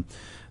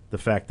 The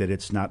fact that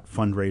it's not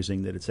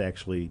fundraising, that it's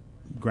actually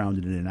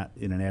grounded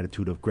in an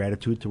attitude of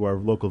gratitude to our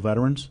local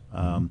veterans.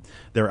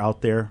 They're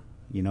out there,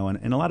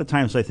 and a lot of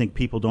times I think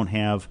people don't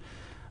have.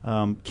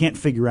 Can't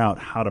figure out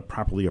how to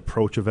properly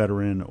approach a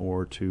veteran,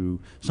 or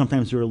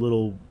sometimes they're a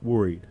little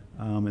worried.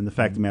 And the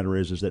fact of the matter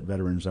is that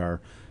veterans they're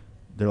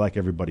like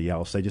everybody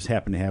else. They just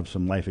happen to have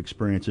some life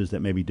experiences that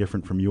may be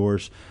different from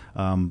yours.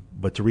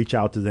 But to reach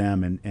out to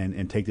them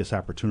and take this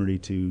opportunity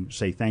to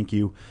say thank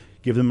you,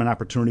 give them an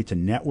opportunity to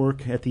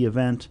network at the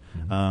event.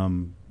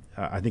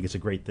 I think it's a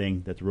great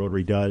thing that the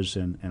Rotary does,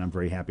 and I'm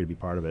very happy to be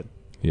part of it.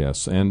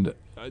 Yes, and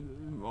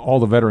all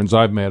the veterans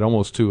I've met,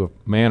 almost to a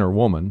man or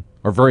woman,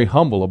 are very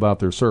humble about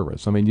their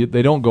service. I mean,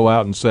 they don't go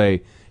out and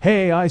say,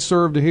 hey, I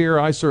served here,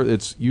 I served.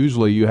 It's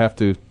usually you have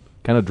to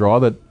kind of draw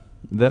that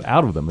that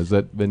out of them. Has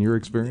that been your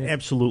experience?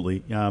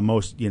 Absolutely.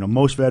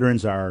 Most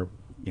veterans are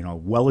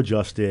well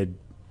adjusted,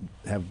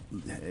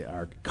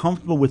 are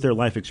comfortable with their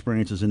life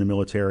experiences in the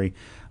military,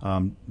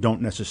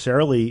 don't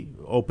necessarily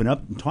open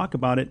up and talk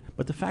about it.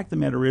 But the fact of the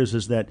matter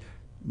is that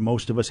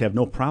most of us have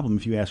no problem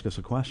if you ask us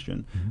a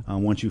question.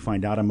 Mm-hmm. Once you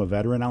find out I'm a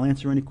veteran, I'll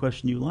answer any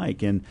question you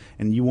like, and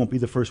you won't be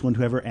the first one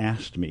who ever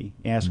asked me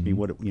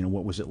Mm-hmm.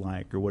 what was it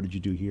like, or what did you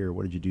do here, or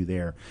what did you do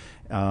there.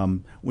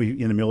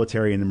 We in the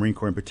military, in the Marine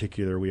Corps in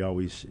particular, we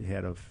always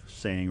had a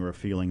saying or a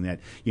feeling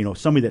that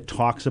somebody that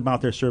talks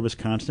about their service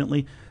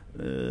constantly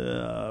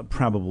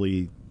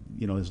probably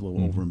is a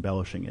little over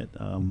embellishing it.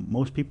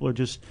 Most people are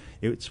just,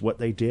 it's what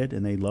they did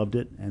and they loved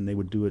it and they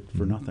would do it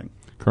for nothing.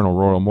 Colonel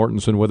Royal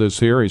Mortensen with us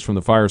here. He's from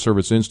the Fire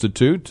Service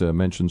Institute.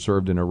 Mentioned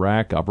served in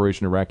Iraq.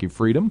 Operation Iraqi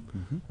Freedom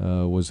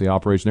was the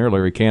operation there.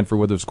 Larry Canfor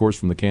with us, of course,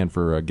 from the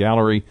Canfor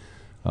Gallery.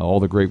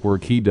 All the great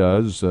work he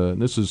does.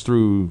 This is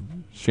through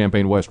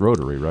Champaign West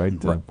Rotary, right?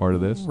 Part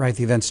of this? Right.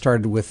 The event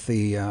started with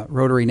the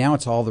Rotary. Now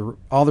it's all the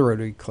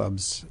Rotary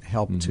clubs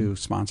help to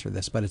sponsor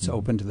this, but it's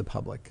open to the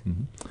public.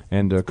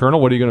 And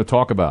Colonel, what are you going to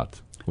talk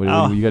about?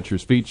 You got your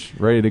speech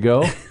ready to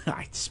go?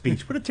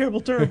 Speech, what a terrible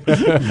term.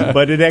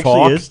 But it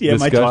actually is. Yeah,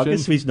 discussion? My talk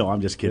is speech. No,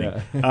 I'm just kidding.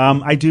 Yeah.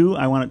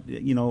 I want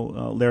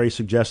to, Larry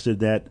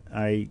suggested that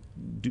I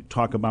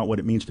talk about what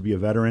it means to be a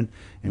veteran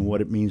and what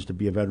it means to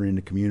be a veteran in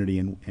the community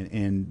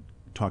and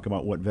talk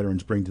about what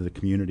veterans bring to the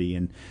community.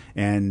 And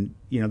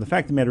the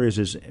fact of the matter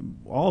is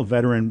all a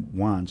veteran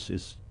wants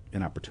is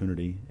an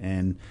opportunity.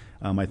 And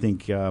I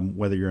think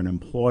whether you're an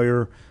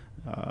employer,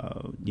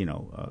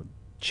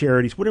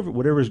 charities,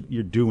 whatever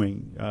you're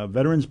doing,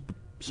 veterans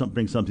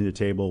bring something to the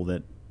table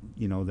that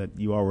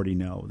you already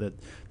know, that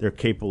they're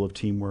capable of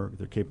teamwork,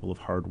 they're capable of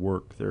hard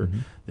work,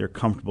 they're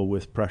comfortable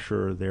with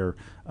pressure, they're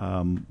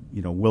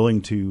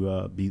willing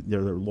to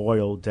they're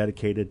loyal,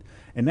 dedicated,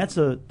 and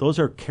those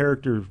are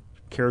character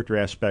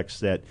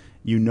aspects that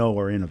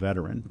are in a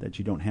veteran that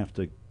you don't have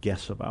to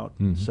guess about.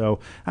 So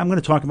I'm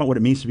going to talk about what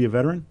it means to be a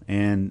veteran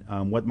and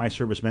what my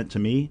service meant to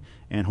me,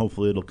 and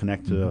hopefully it'll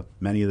connect to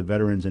many of the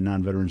veterans and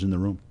non-veterans in the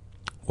room.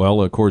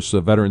 Well, of course,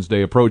 Veterans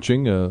Day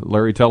approaching.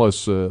 Larry, tell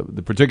us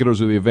the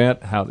particulars of the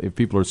event. How, if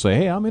people are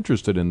saying, "Hey, I'm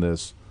interested in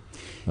this,"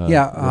 what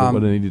do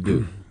they need to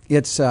do?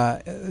 It's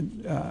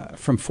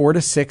from 4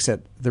 to 6 at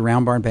the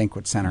Round Barn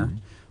Banquet Center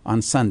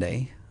on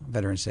Sunday,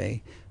 Veterans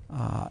Day.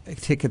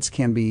 Tickets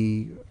can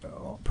be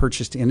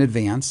purchased in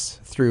advance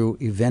through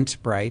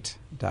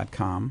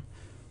eventbrite.com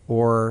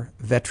or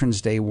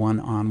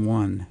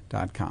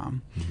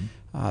veteransday1on1.com.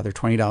 They're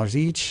 $20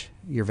 each.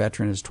 Your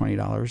veteran is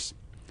 $20.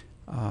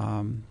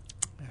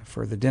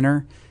 For the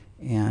dinner,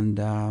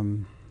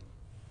 and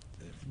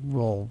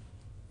we'll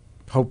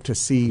hope to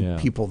see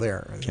people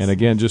there. And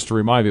again, just to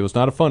remind you, it's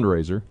not a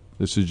fundraiser.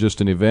 This is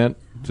just an event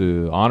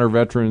to honor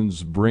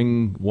veterans.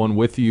 Bring one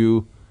with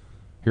you.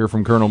 Hear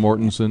from Colonel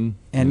Mortensen.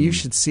 And you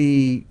should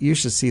see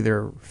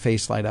their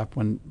face light up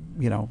when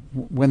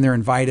they're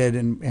invited,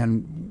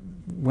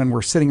 and when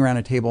we're sitting around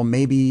a table.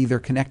 Maybe they're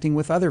connecting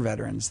with other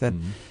veterans. That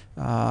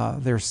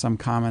there's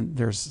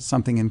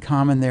something in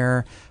common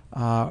there,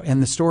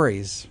 and the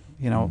stories.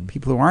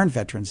 People who aren't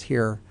veterans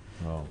hear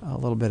a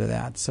little bit of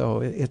that.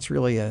 So it's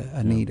really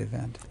a neat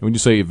event. When you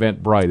say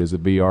Eventbrite, is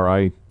it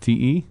BRITE?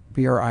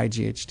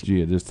 BRIGHT.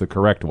 Gee, it's the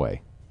correct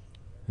way.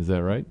 Is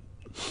that right?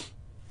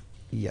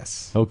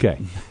 Yes. Okay.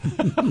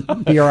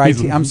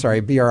 BRITE. I'm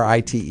sorry,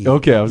 BRITE.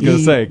 Okay, I was going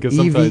to say because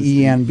sometimes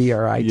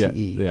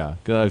EVENBRITE. Yeah.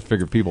 Because I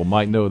figured people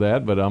might know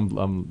that, but didn't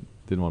want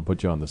to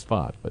put you on the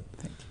spot, but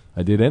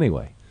I did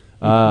anyway.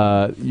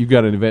 You've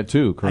got an event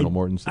too, Colonel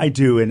Mortensen. I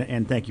do,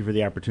 and thank you for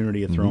the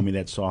opportunity of throwing me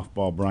that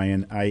softball,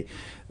 Brian. The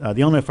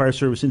Illinois Fire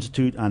Service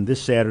Institute on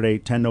this Saturday,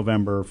 10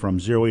 November, from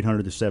 0800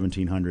 to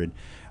 1700.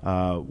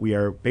 We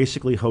are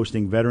basically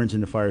hosting veterans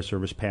in the fire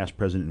service, past,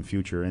 present, and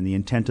future. And the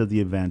intent of the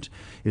event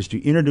is to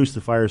introduce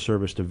the fire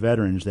service to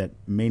veterans that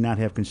may not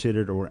have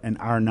considered and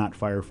are not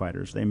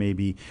firefighters. They may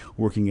be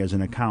working as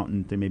an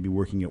accountant. They may be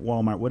working at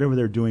Walmart, whatever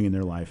they're doing in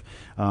their life.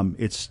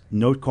 It's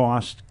no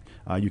cost.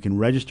 You can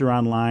register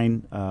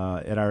online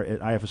at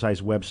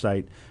IFSI's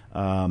website.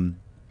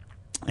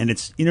 And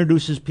it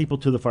introduces people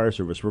to the fire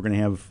service. We're going to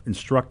have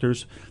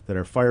instructors that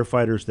are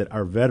firefighters that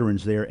are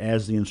veterans there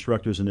as the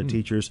instructors and the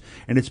teachers.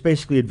 And it's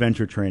basically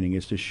adventure training.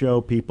 It's to show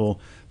people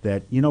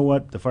that,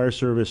 the fire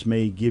service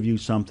may give you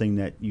something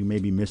that you may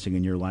be missing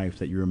in your life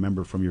that you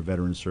remember from your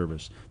veteran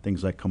service.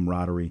 Things like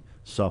camaraderie,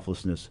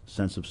 selflessness,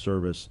 sense of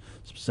service,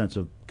 sense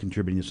of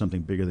contributing to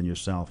something bigger than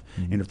yourself.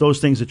 And if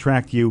those things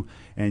attract you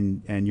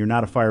and you're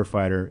not a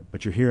firefighter,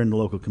 but you're here in the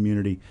local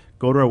community,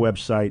 go to our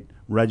website,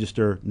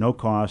 register, no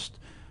cost.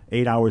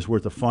 8 hours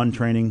worth of fun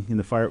training in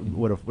the fire,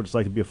 what it's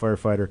like to be a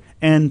firefighter,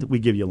 and we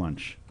give you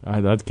lunch.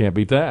 That can't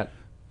beat that.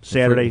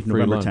 Saturday, free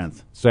November lunch.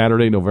 10th.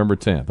 Saturday, November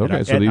 10th. Okay,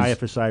 at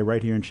IFSI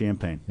right here in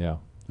Champaign. Yeah,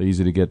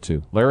 easy to get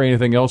to. Larry,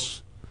 anything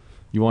else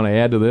you want to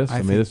add to this?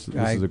 I mean, this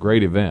is a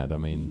great event. I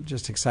mean,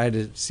 just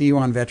excited to see you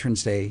on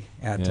Veterans Day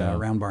at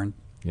Round Barn.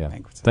 Yeah.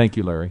 Thank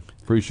you, Larry.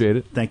 Appreciate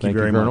it. Thank you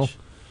very Colonel. much.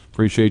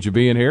 Appreciate you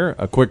being here.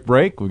 A quick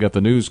break. We've got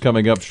the news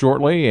coming up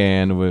shortly,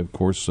 and, of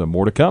course,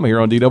 more to come here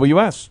on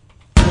DWS.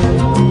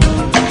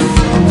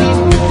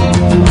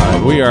 All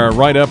right, we are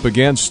right up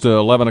against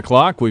 11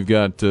 o'clock. We've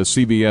got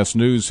CBS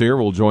News here.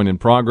 We'll join in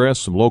progress,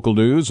 some local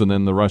news, and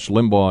then the Rush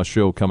Limbaugh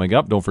Show coming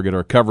up. Don't forget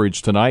our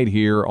coverage tonight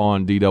here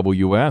on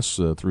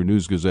DWS through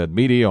News Gazette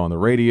Media, on the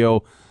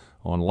radio,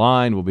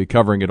 online. We'll be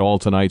covering it all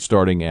tonight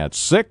starting at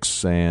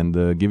 6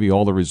 and give you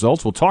all the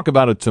results. We'll talk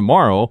about it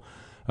tomorrow.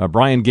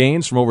 Brian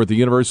Gaines from over at the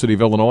University of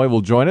Illinois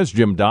will join us.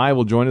 Jim Dye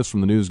will join us from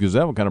the News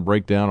Gazette. We'll kind of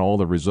break down all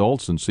the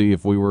results and see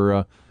if we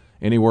were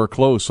anywhere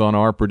close on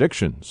our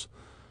predictions.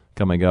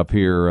 Coming up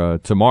here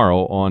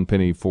tomorrow on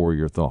Penny for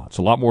Your Thoughts.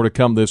 A lot more to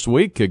come this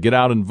week. Get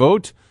out and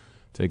vote.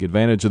 Take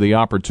advantage of the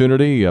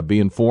opportunity. Be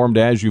informed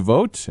as you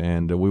vote.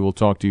 And we will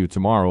talk to you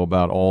tomorrow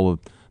about all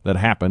that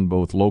happened,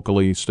 both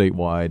locally,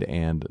 statewide,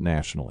 and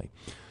nationally.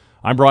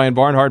 I'm Brian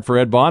Barnhart for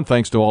Ed Bond.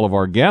 Thanks to all of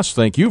our guests.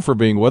 Thank you for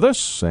being with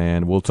us.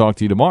 And we'll talk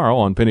to you tomorrow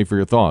on Penny for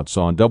Your Thoughts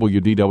on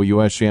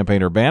WDWS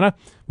Champaign-Urbana.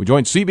 We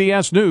join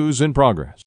CBS News in progress.